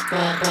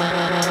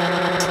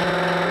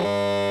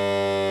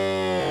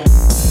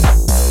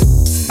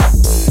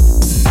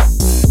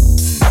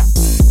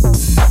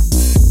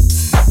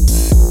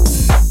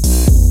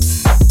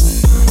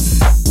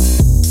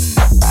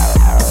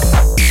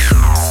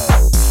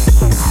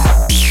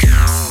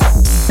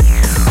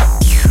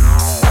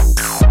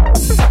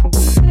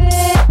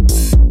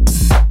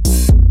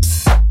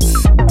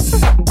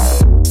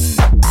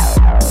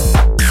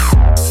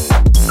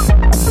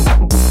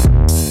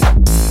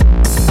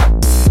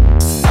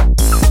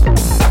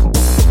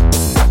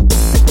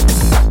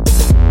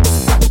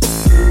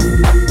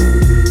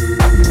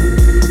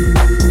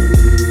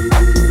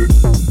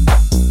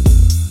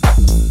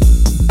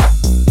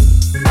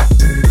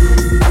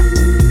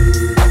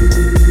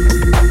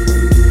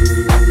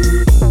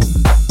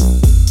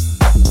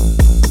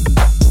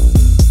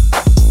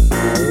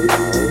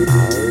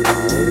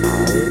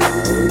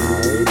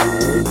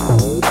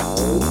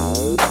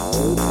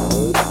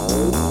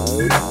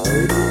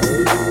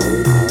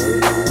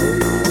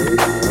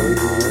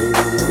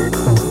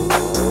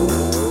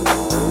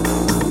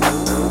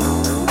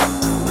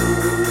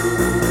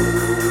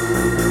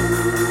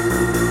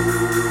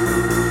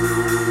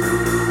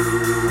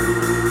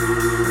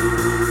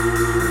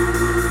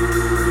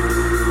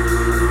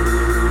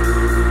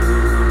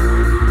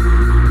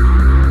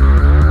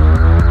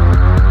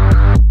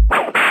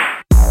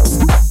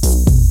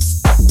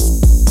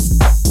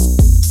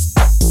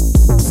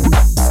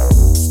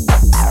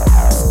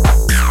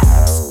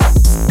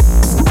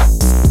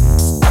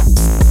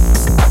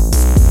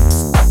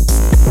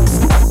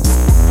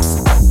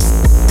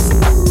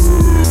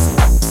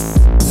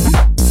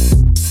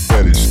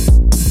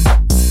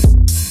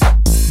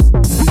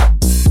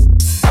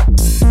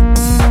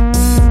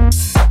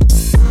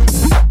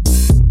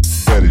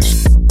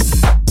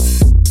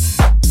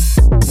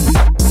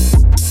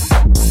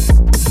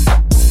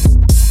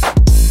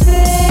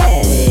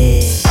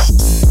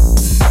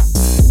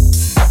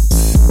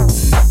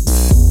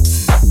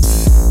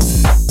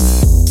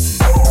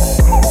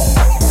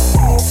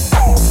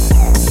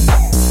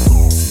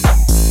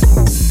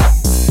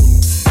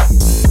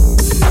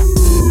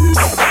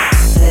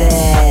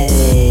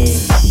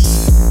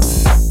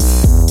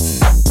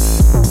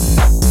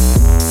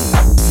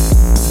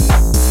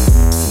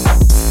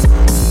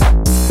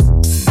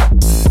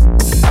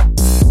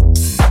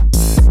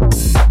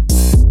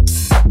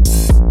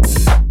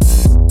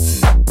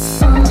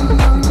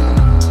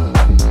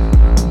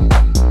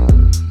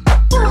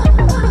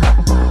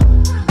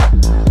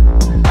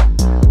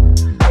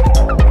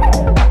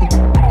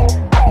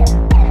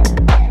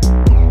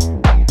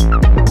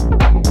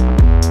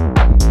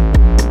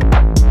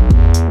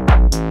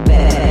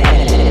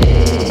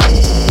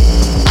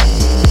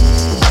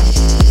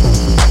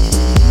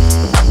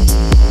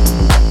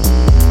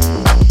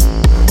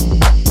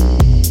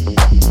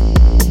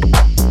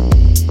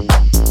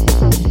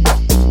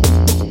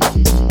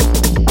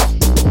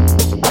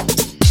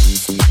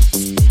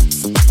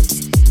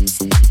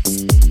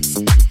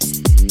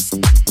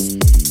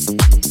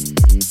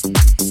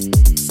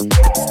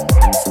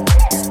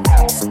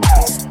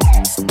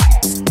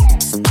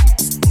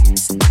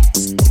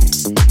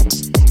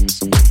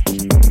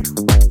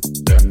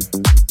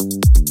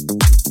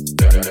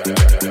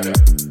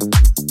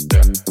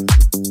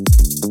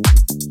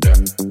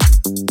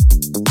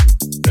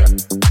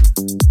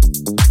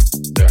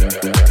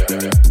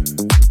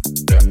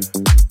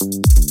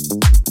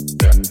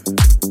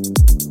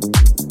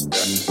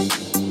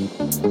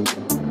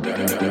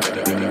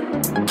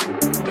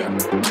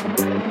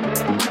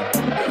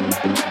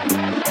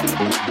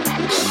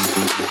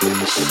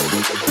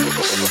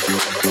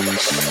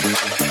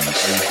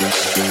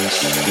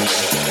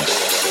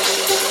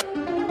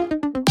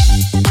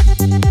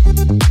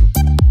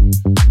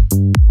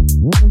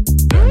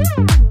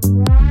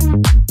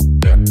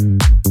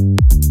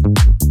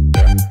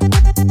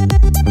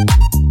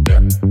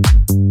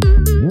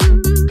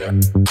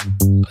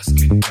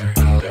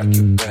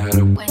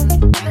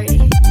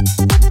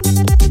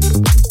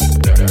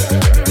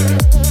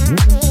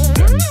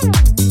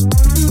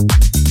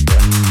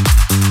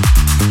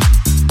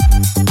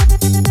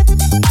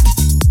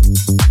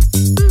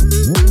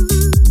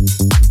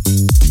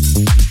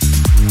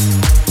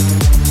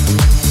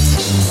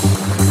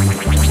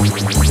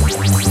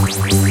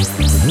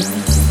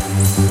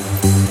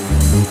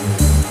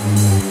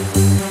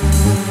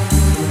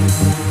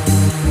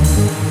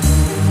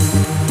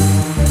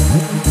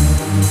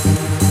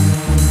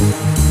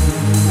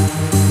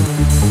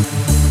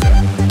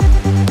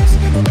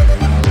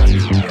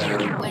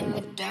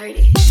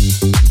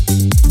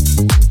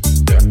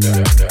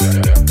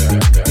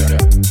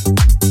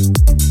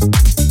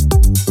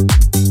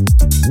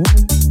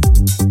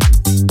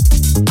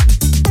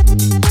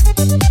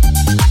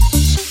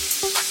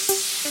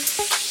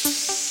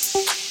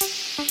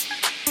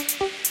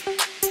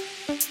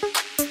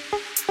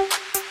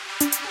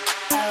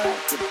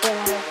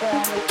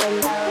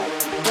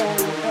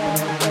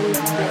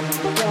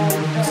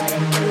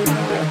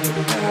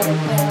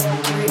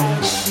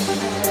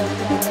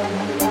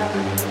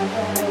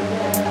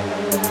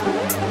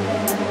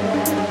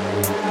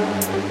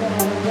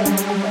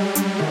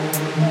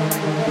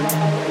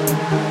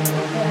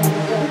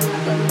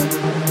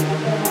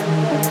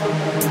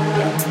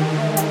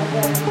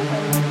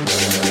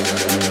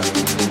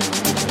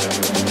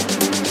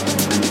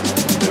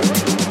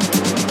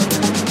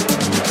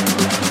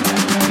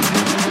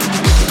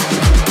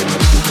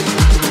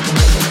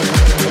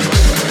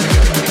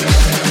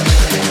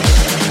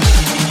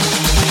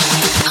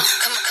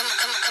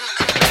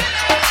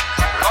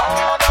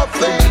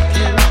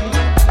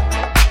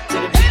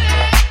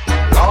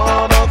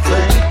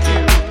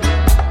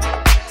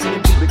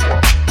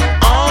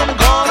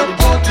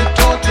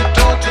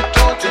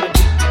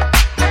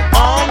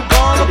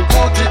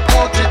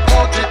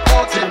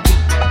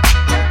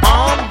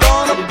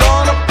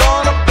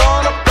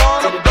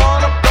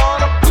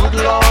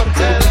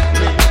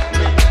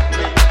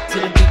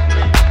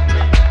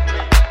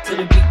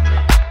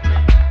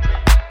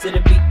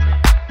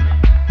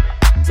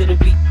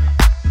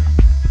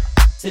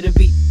 to the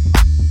beat,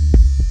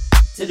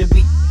 to the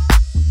beat,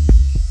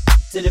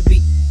 to the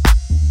beat,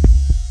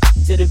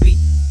 to the beat,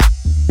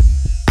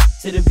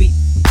 to the beat.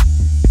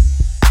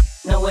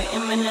 Now wait a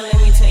minute,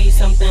 let me tell you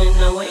something.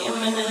 Now wait a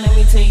minute, let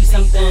me tell you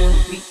something.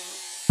 Beat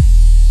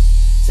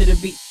to the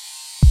beat.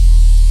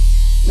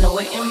 Now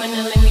wait a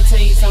minute, let me tell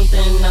you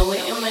something. Now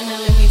wait a minute,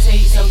 let me tell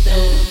you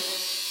something.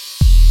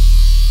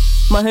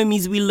 My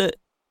homies, we lit.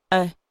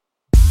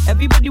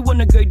 Everybody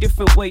wanna go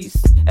different ways.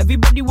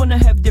 Everybody wanna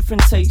have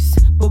different tastes.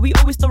 But we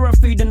always throw our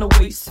food in the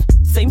waste.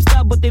 Same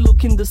style but they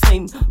looking the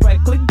same. Right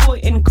click boy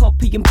and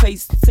copy and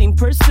paste. Same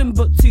person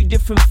but two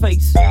different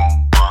face.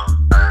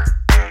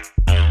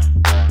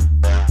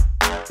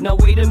 Now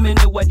wait a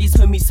minute, why these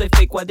homies so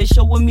fake? Why they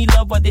showing me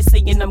love? Why they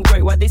saying I'm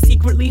great? Why they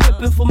secretly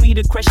hoping for me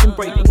to crash and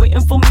break?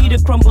 Waiting for me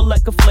to crumble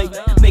like a flake.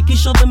 Making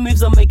sure the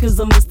moves I make is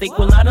a mistake.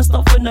 Well, I don't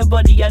stop for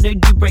nobody, I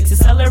don't do breaks.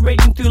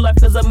 Accelerating through life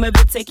cause I'm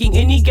ever taking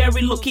any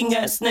Gary looking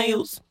at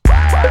snails.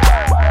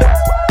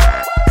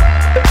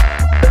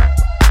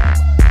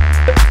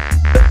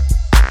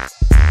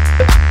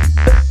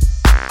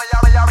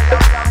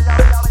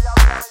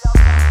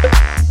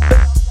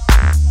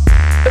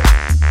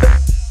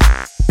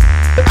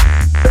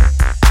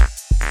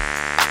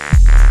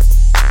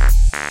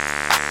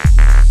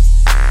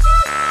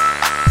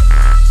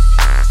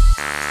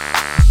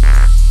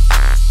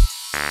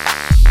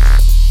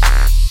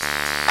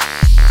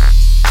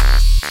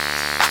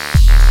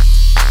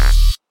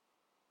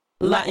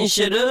 Lighting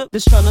shit up,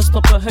 just tryna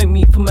stop a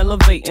homie from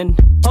elevating.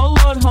 Oh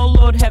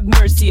Lord, have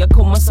mercy. I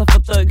call myself a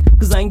thug,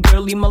 cause I ain't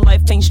girly, my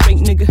life ain't straight,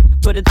 nigga.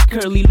 But it's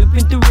curly,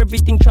 looping through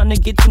everything,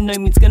 tryna get to know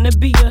me. It's gonna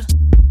be a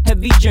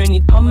heavy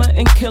journey. I'm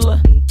a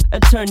killer,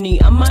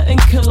 attorney. I'm a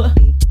killer,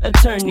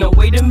 attorney. Now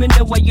wait a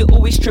minute, why you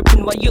always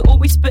tripping? Why you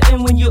always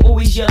spitting when you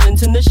always yelling?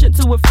 Turn the shit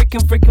to a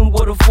freaking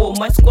waterfall.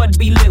 My squad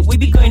be lit, we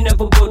be going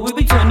overboard. We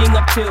be turning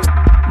up till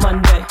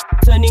Monday,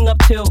 turning up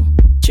till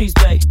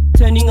Tuesday,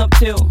 turning up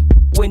till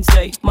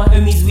Wednesday. My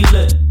homies we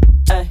lit,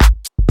 ay.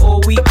 All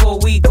week, turning up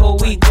all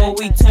week, all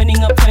week,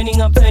 turning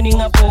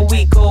up all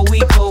week, all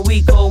week, turning up all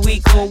week,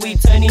 all week,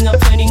 turning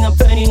up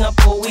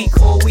all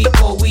week, all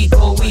week,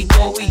 turning up all week,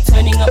 all week,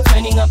 turning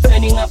up all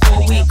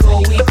week,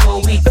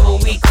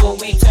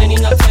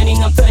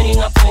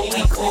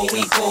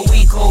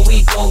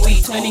 all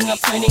week, turning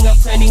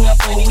up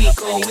all week,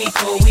 all week, turning up all week, all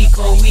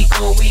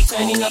week, turning up all week,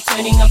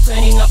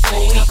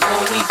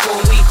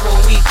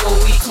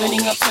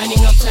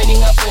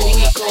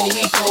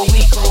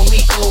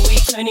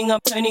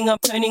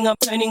 turning up,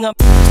 turning up.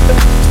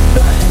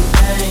 My and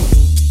bang,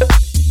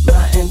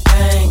 my and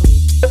bang,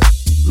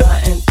 my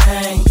and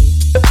bang,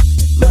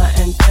 my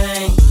and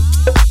bang,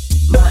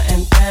 my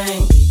and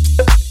bang,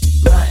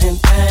 my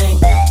and bang,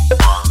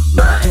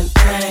 my and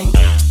bang,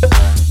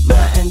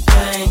 my and bang, my and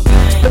bang,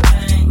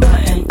 my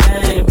and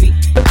bang, my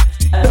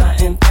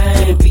and bang,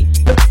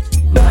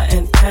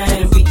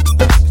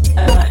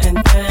 my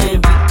and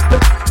bang,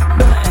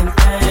 my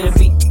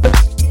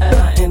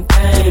and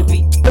bang,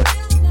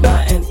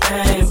 my and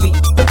bang,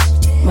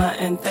 my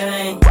and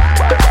bang.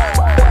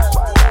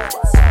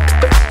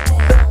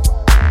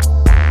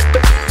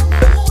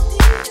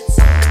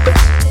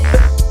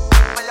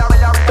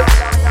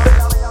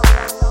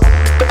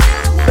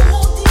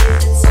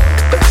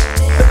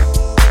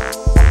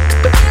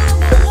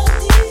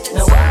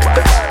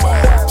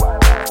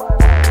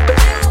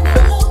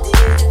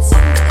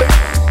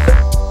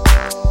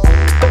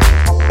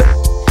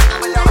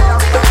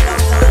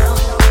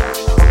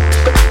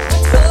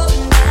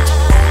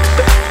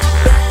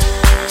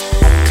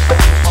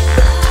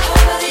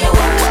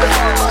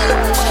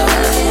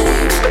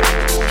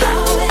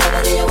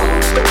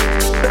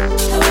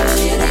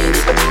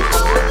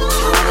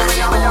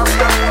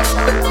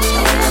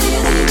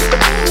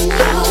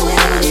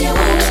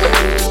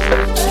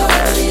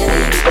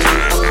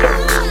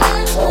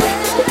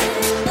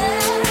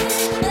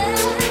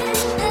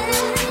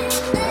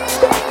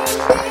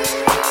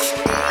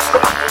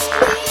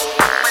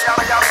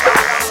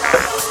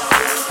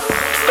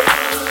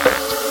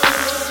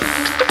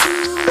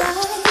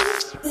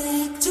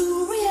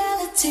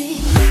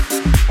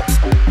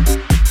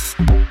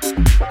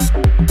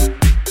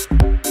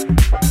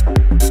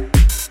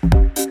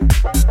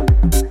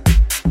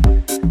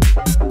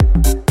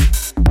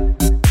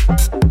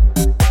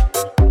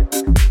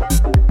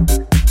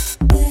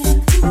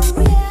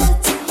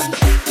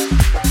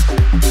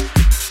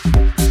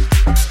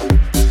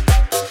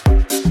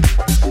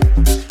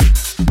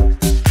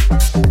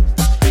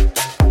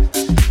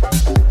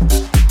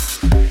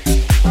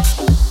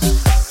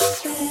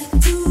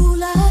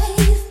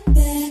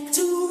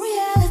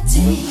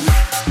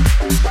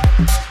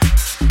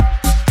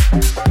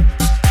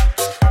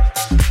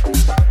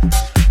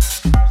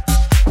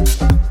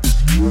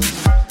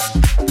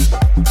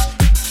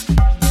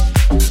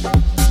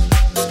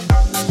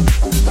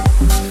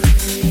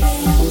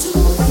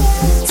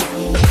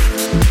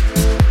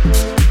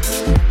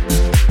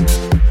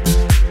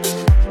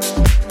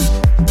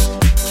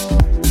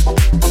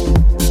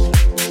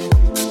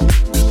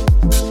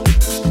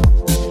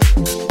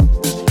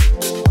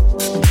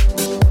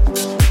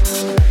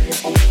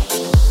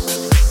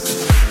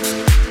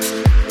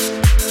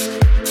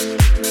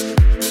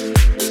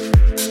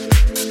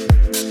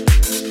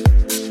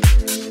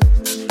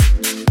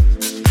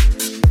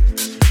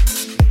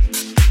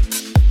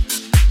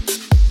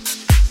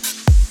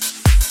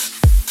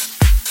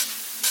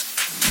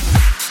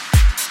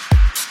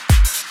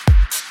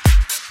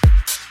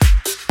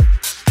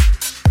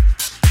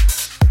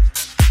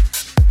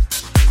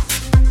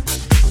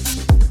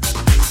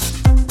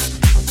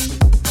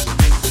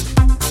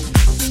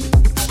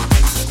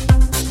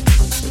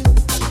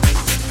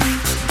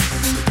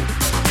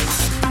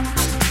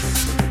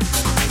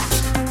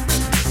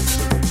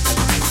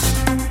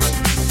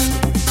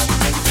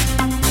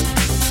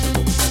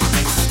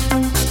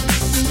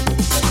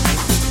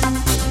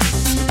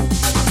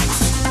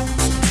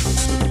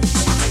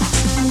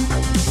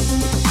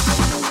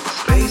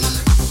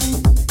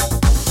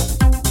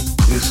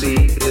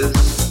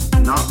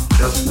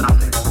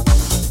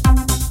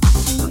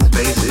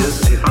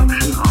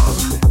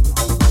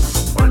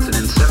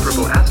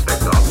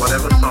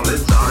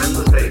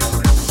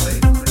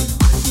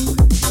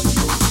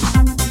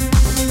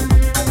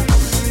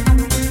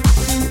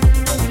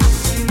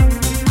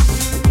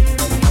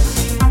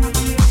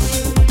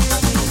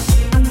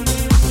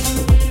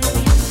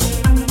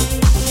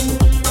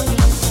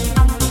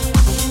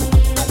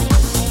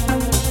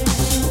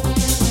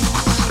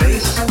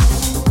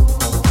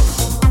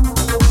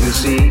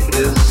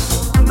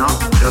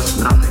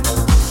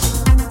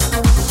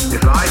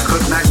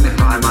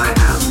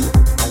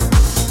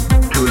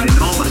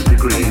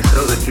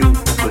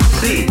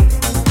 see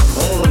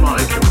all the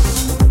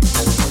molecules.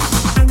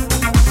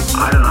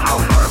 I don't know how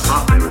far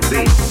apart they would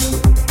be,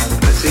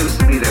 but it seems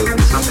to me they would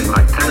be something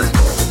like tennis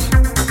balls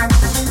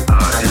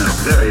in a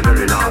very,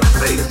 very large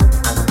space.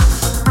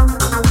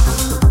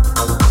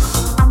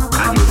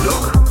 Can you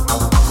look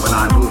when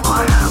I move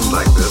my hand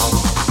like this?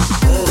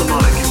 All the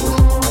molecules.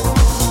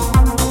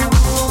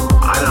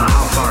 I don't know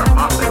how far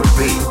apart they would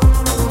be,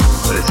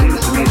 but it seems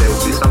to me they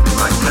would be something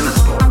like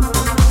tennis balls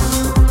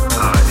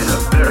in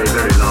a very,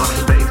 very large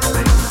space.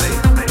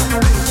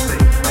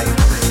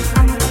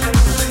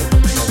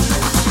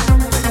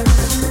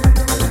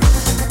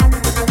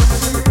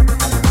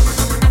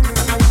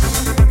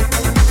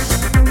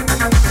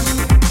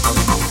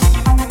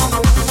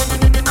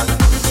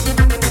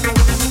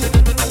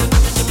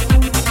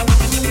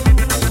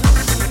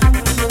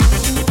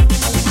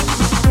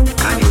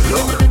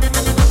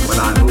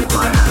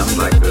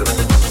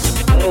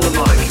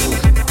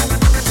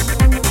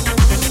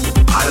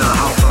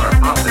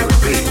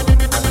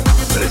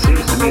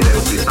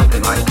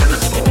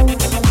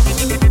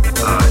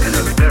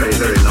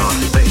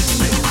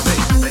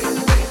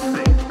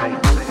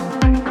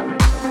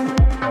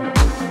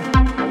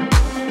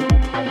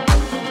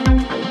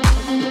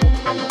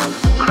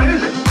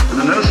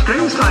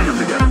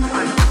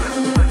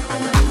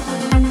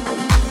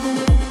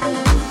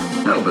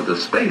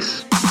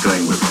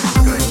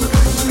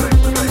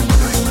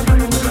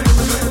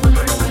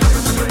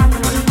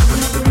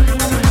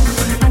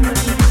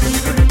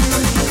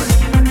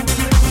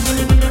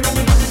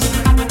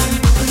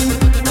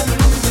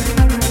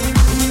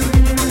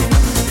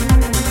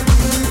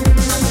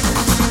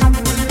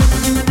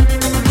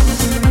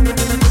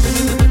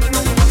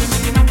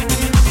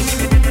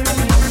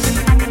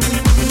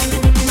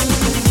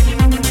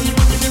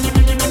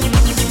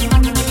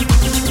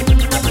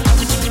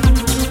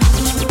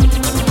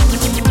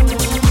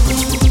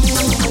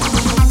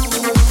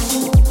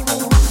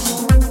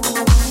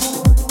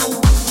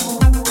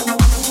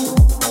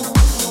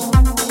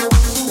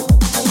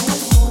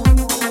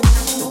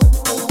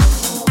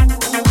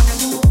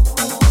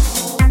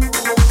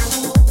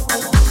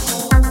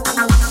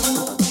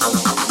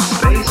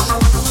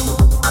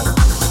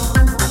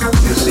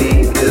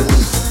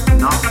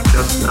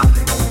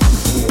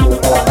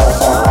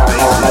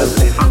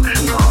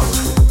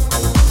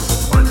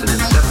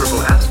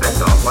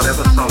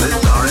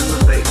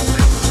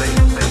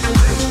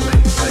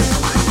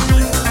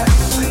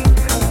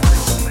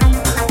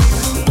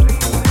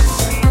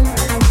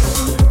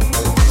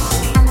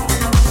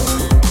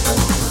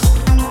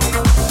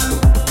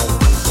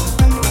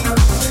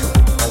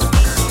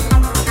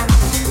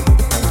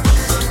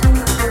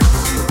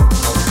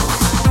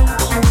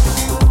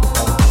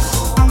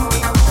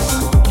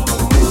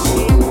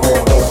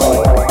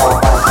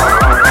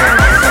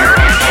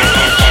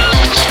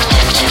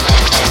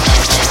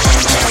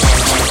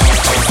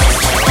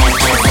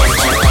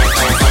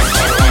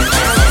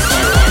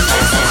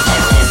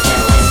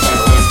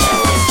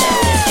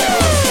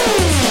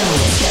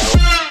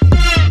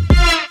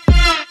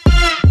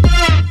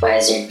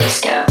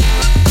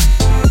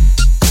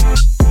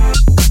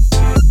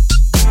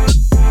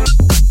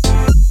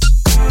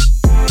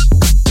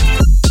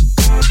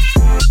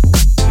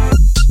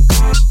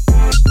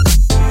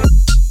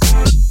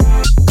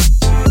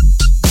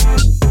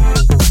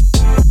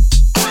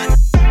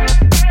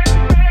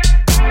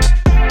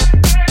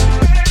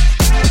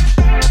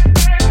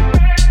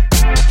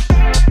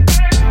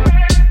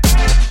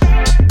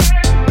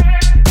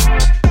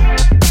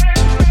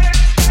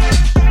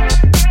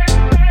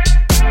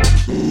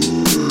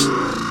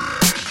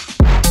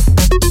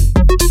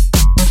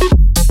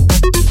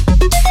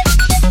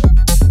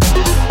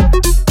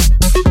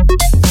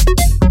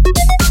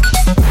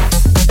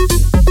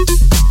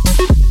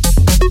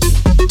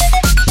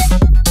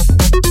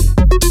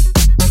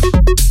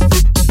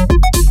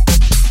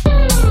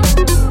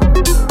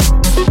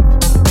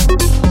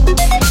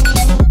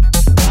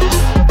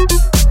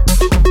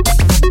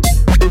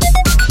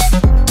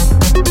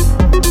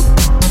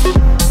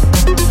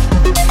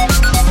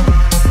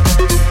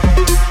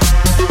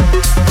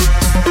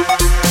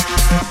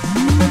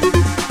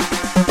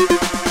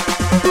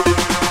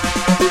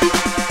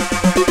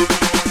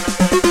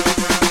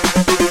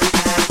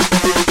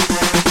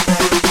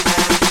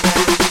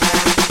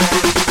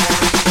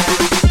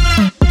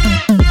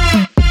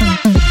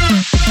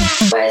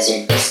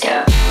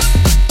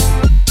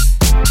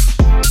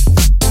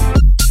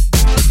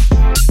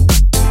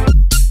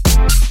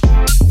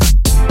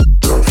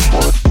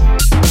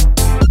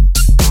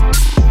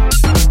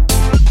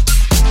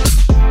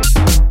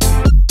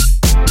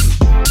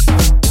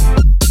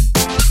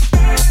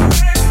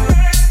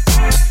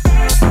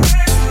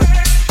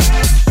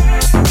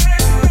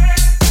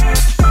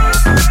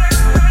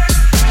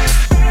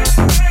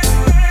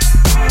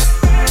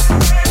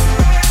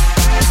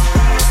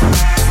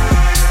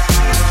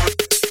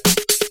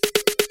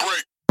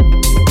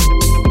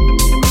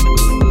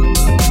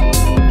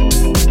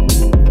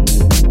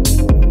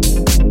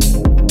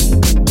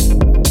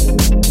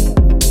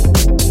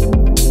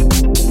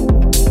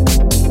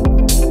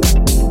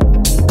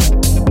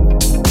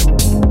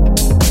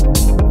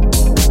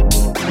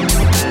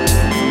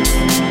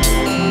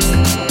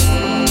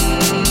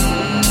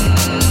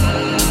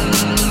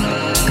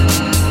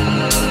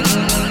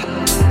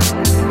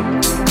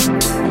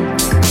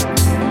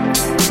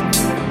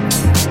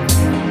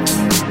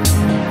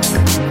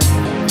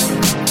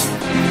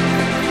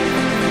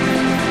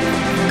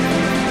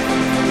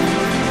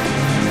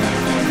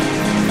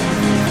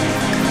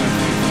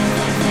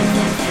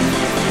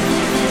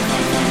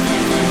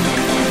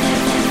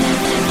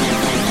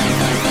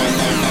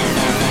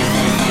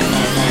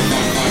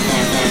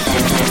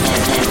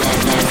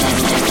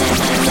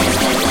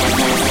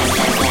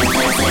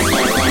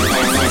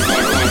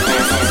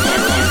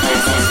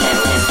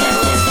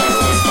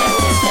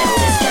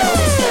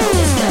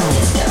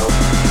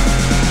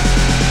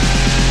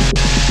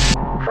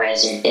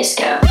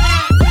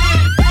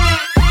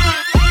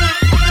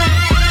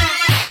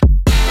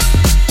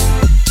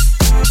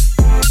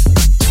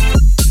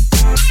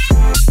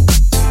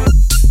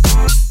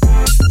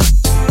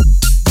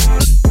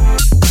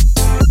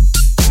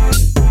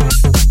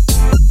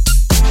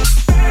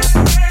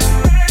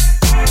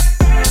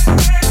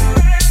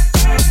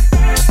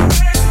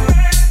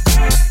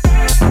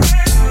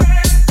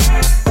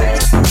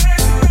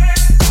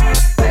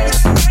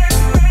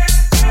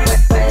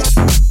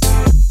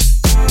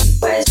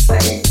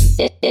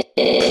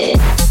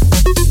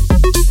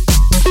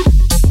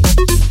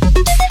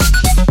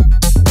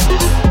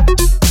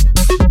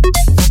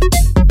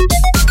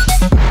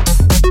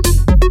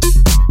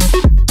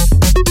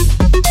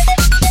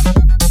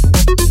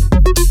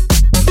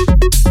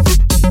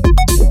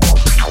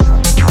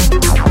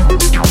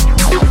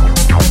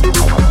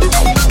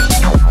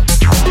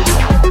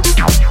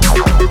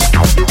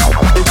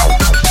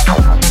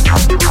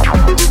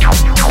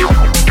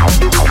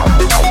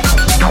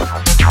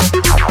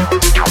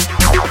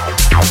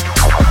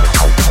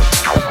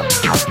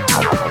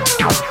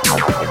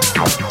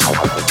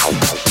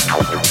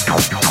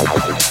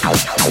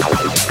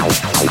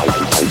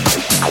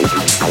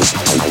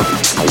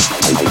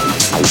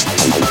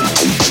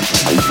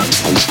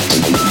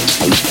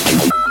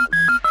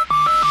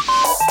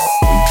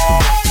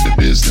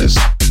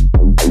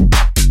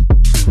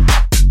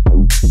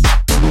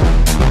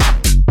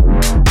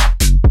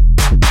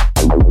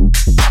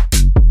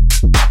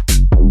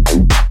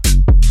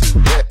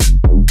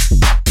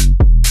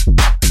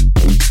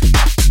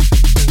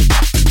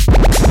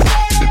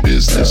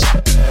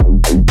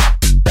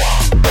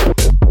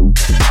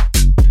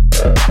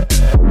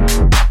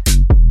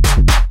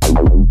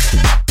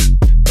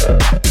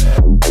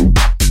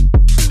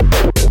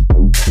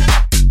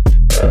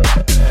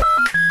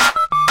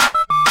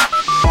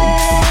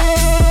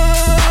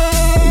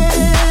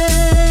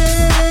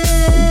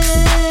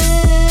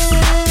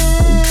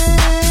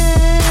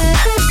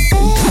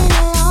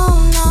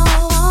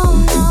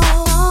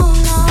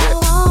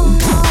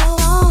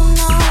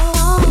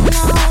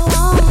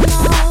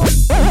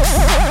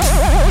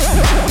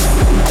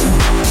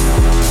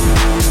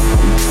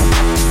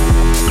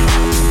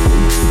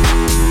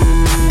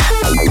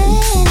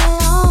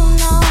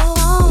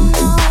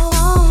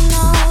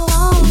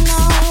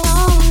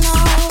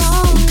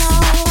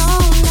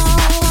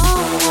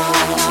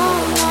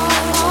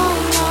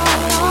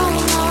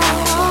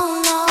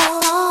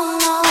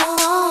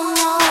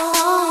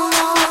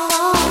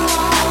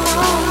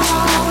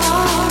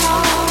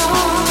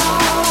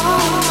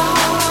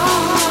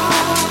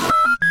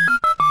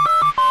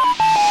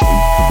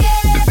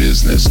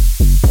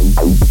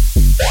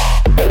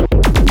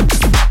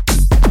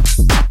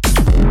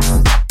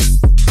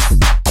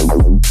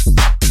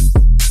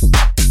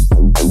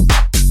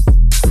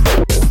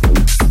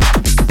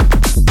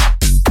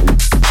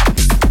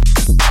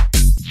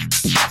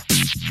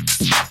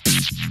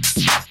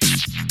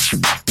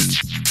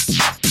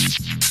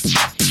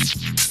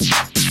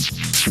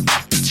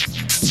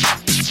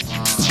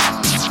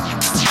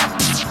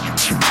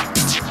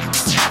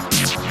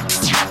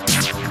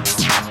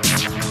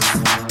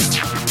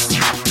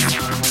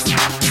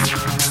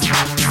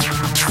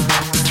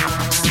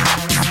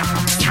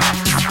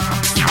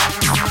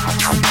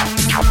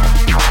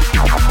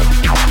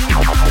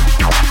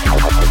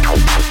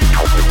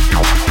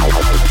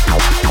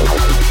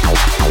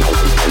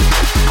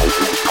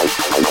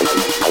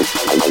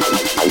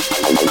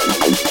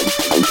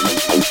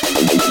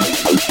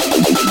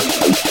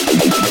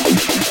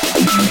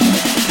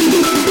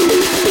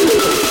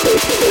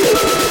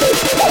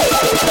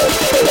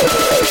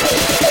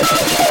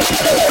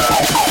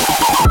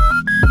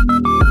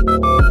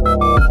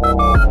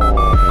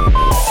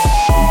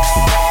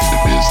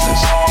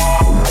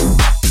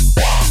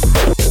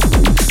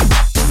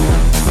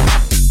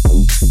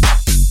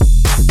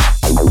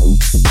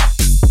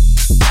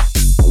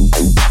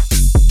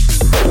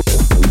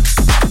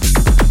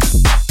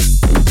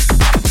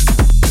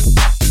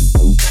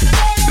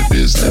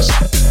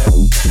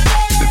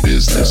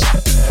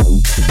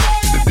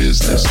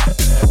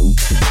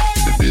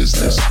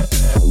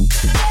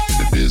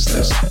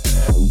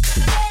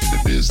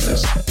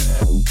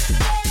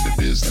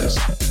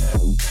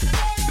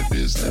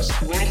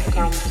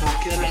 Welcome to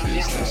Girl in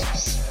the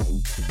House.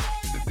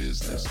 The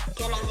business.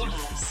 Girl in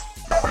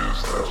the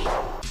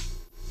House.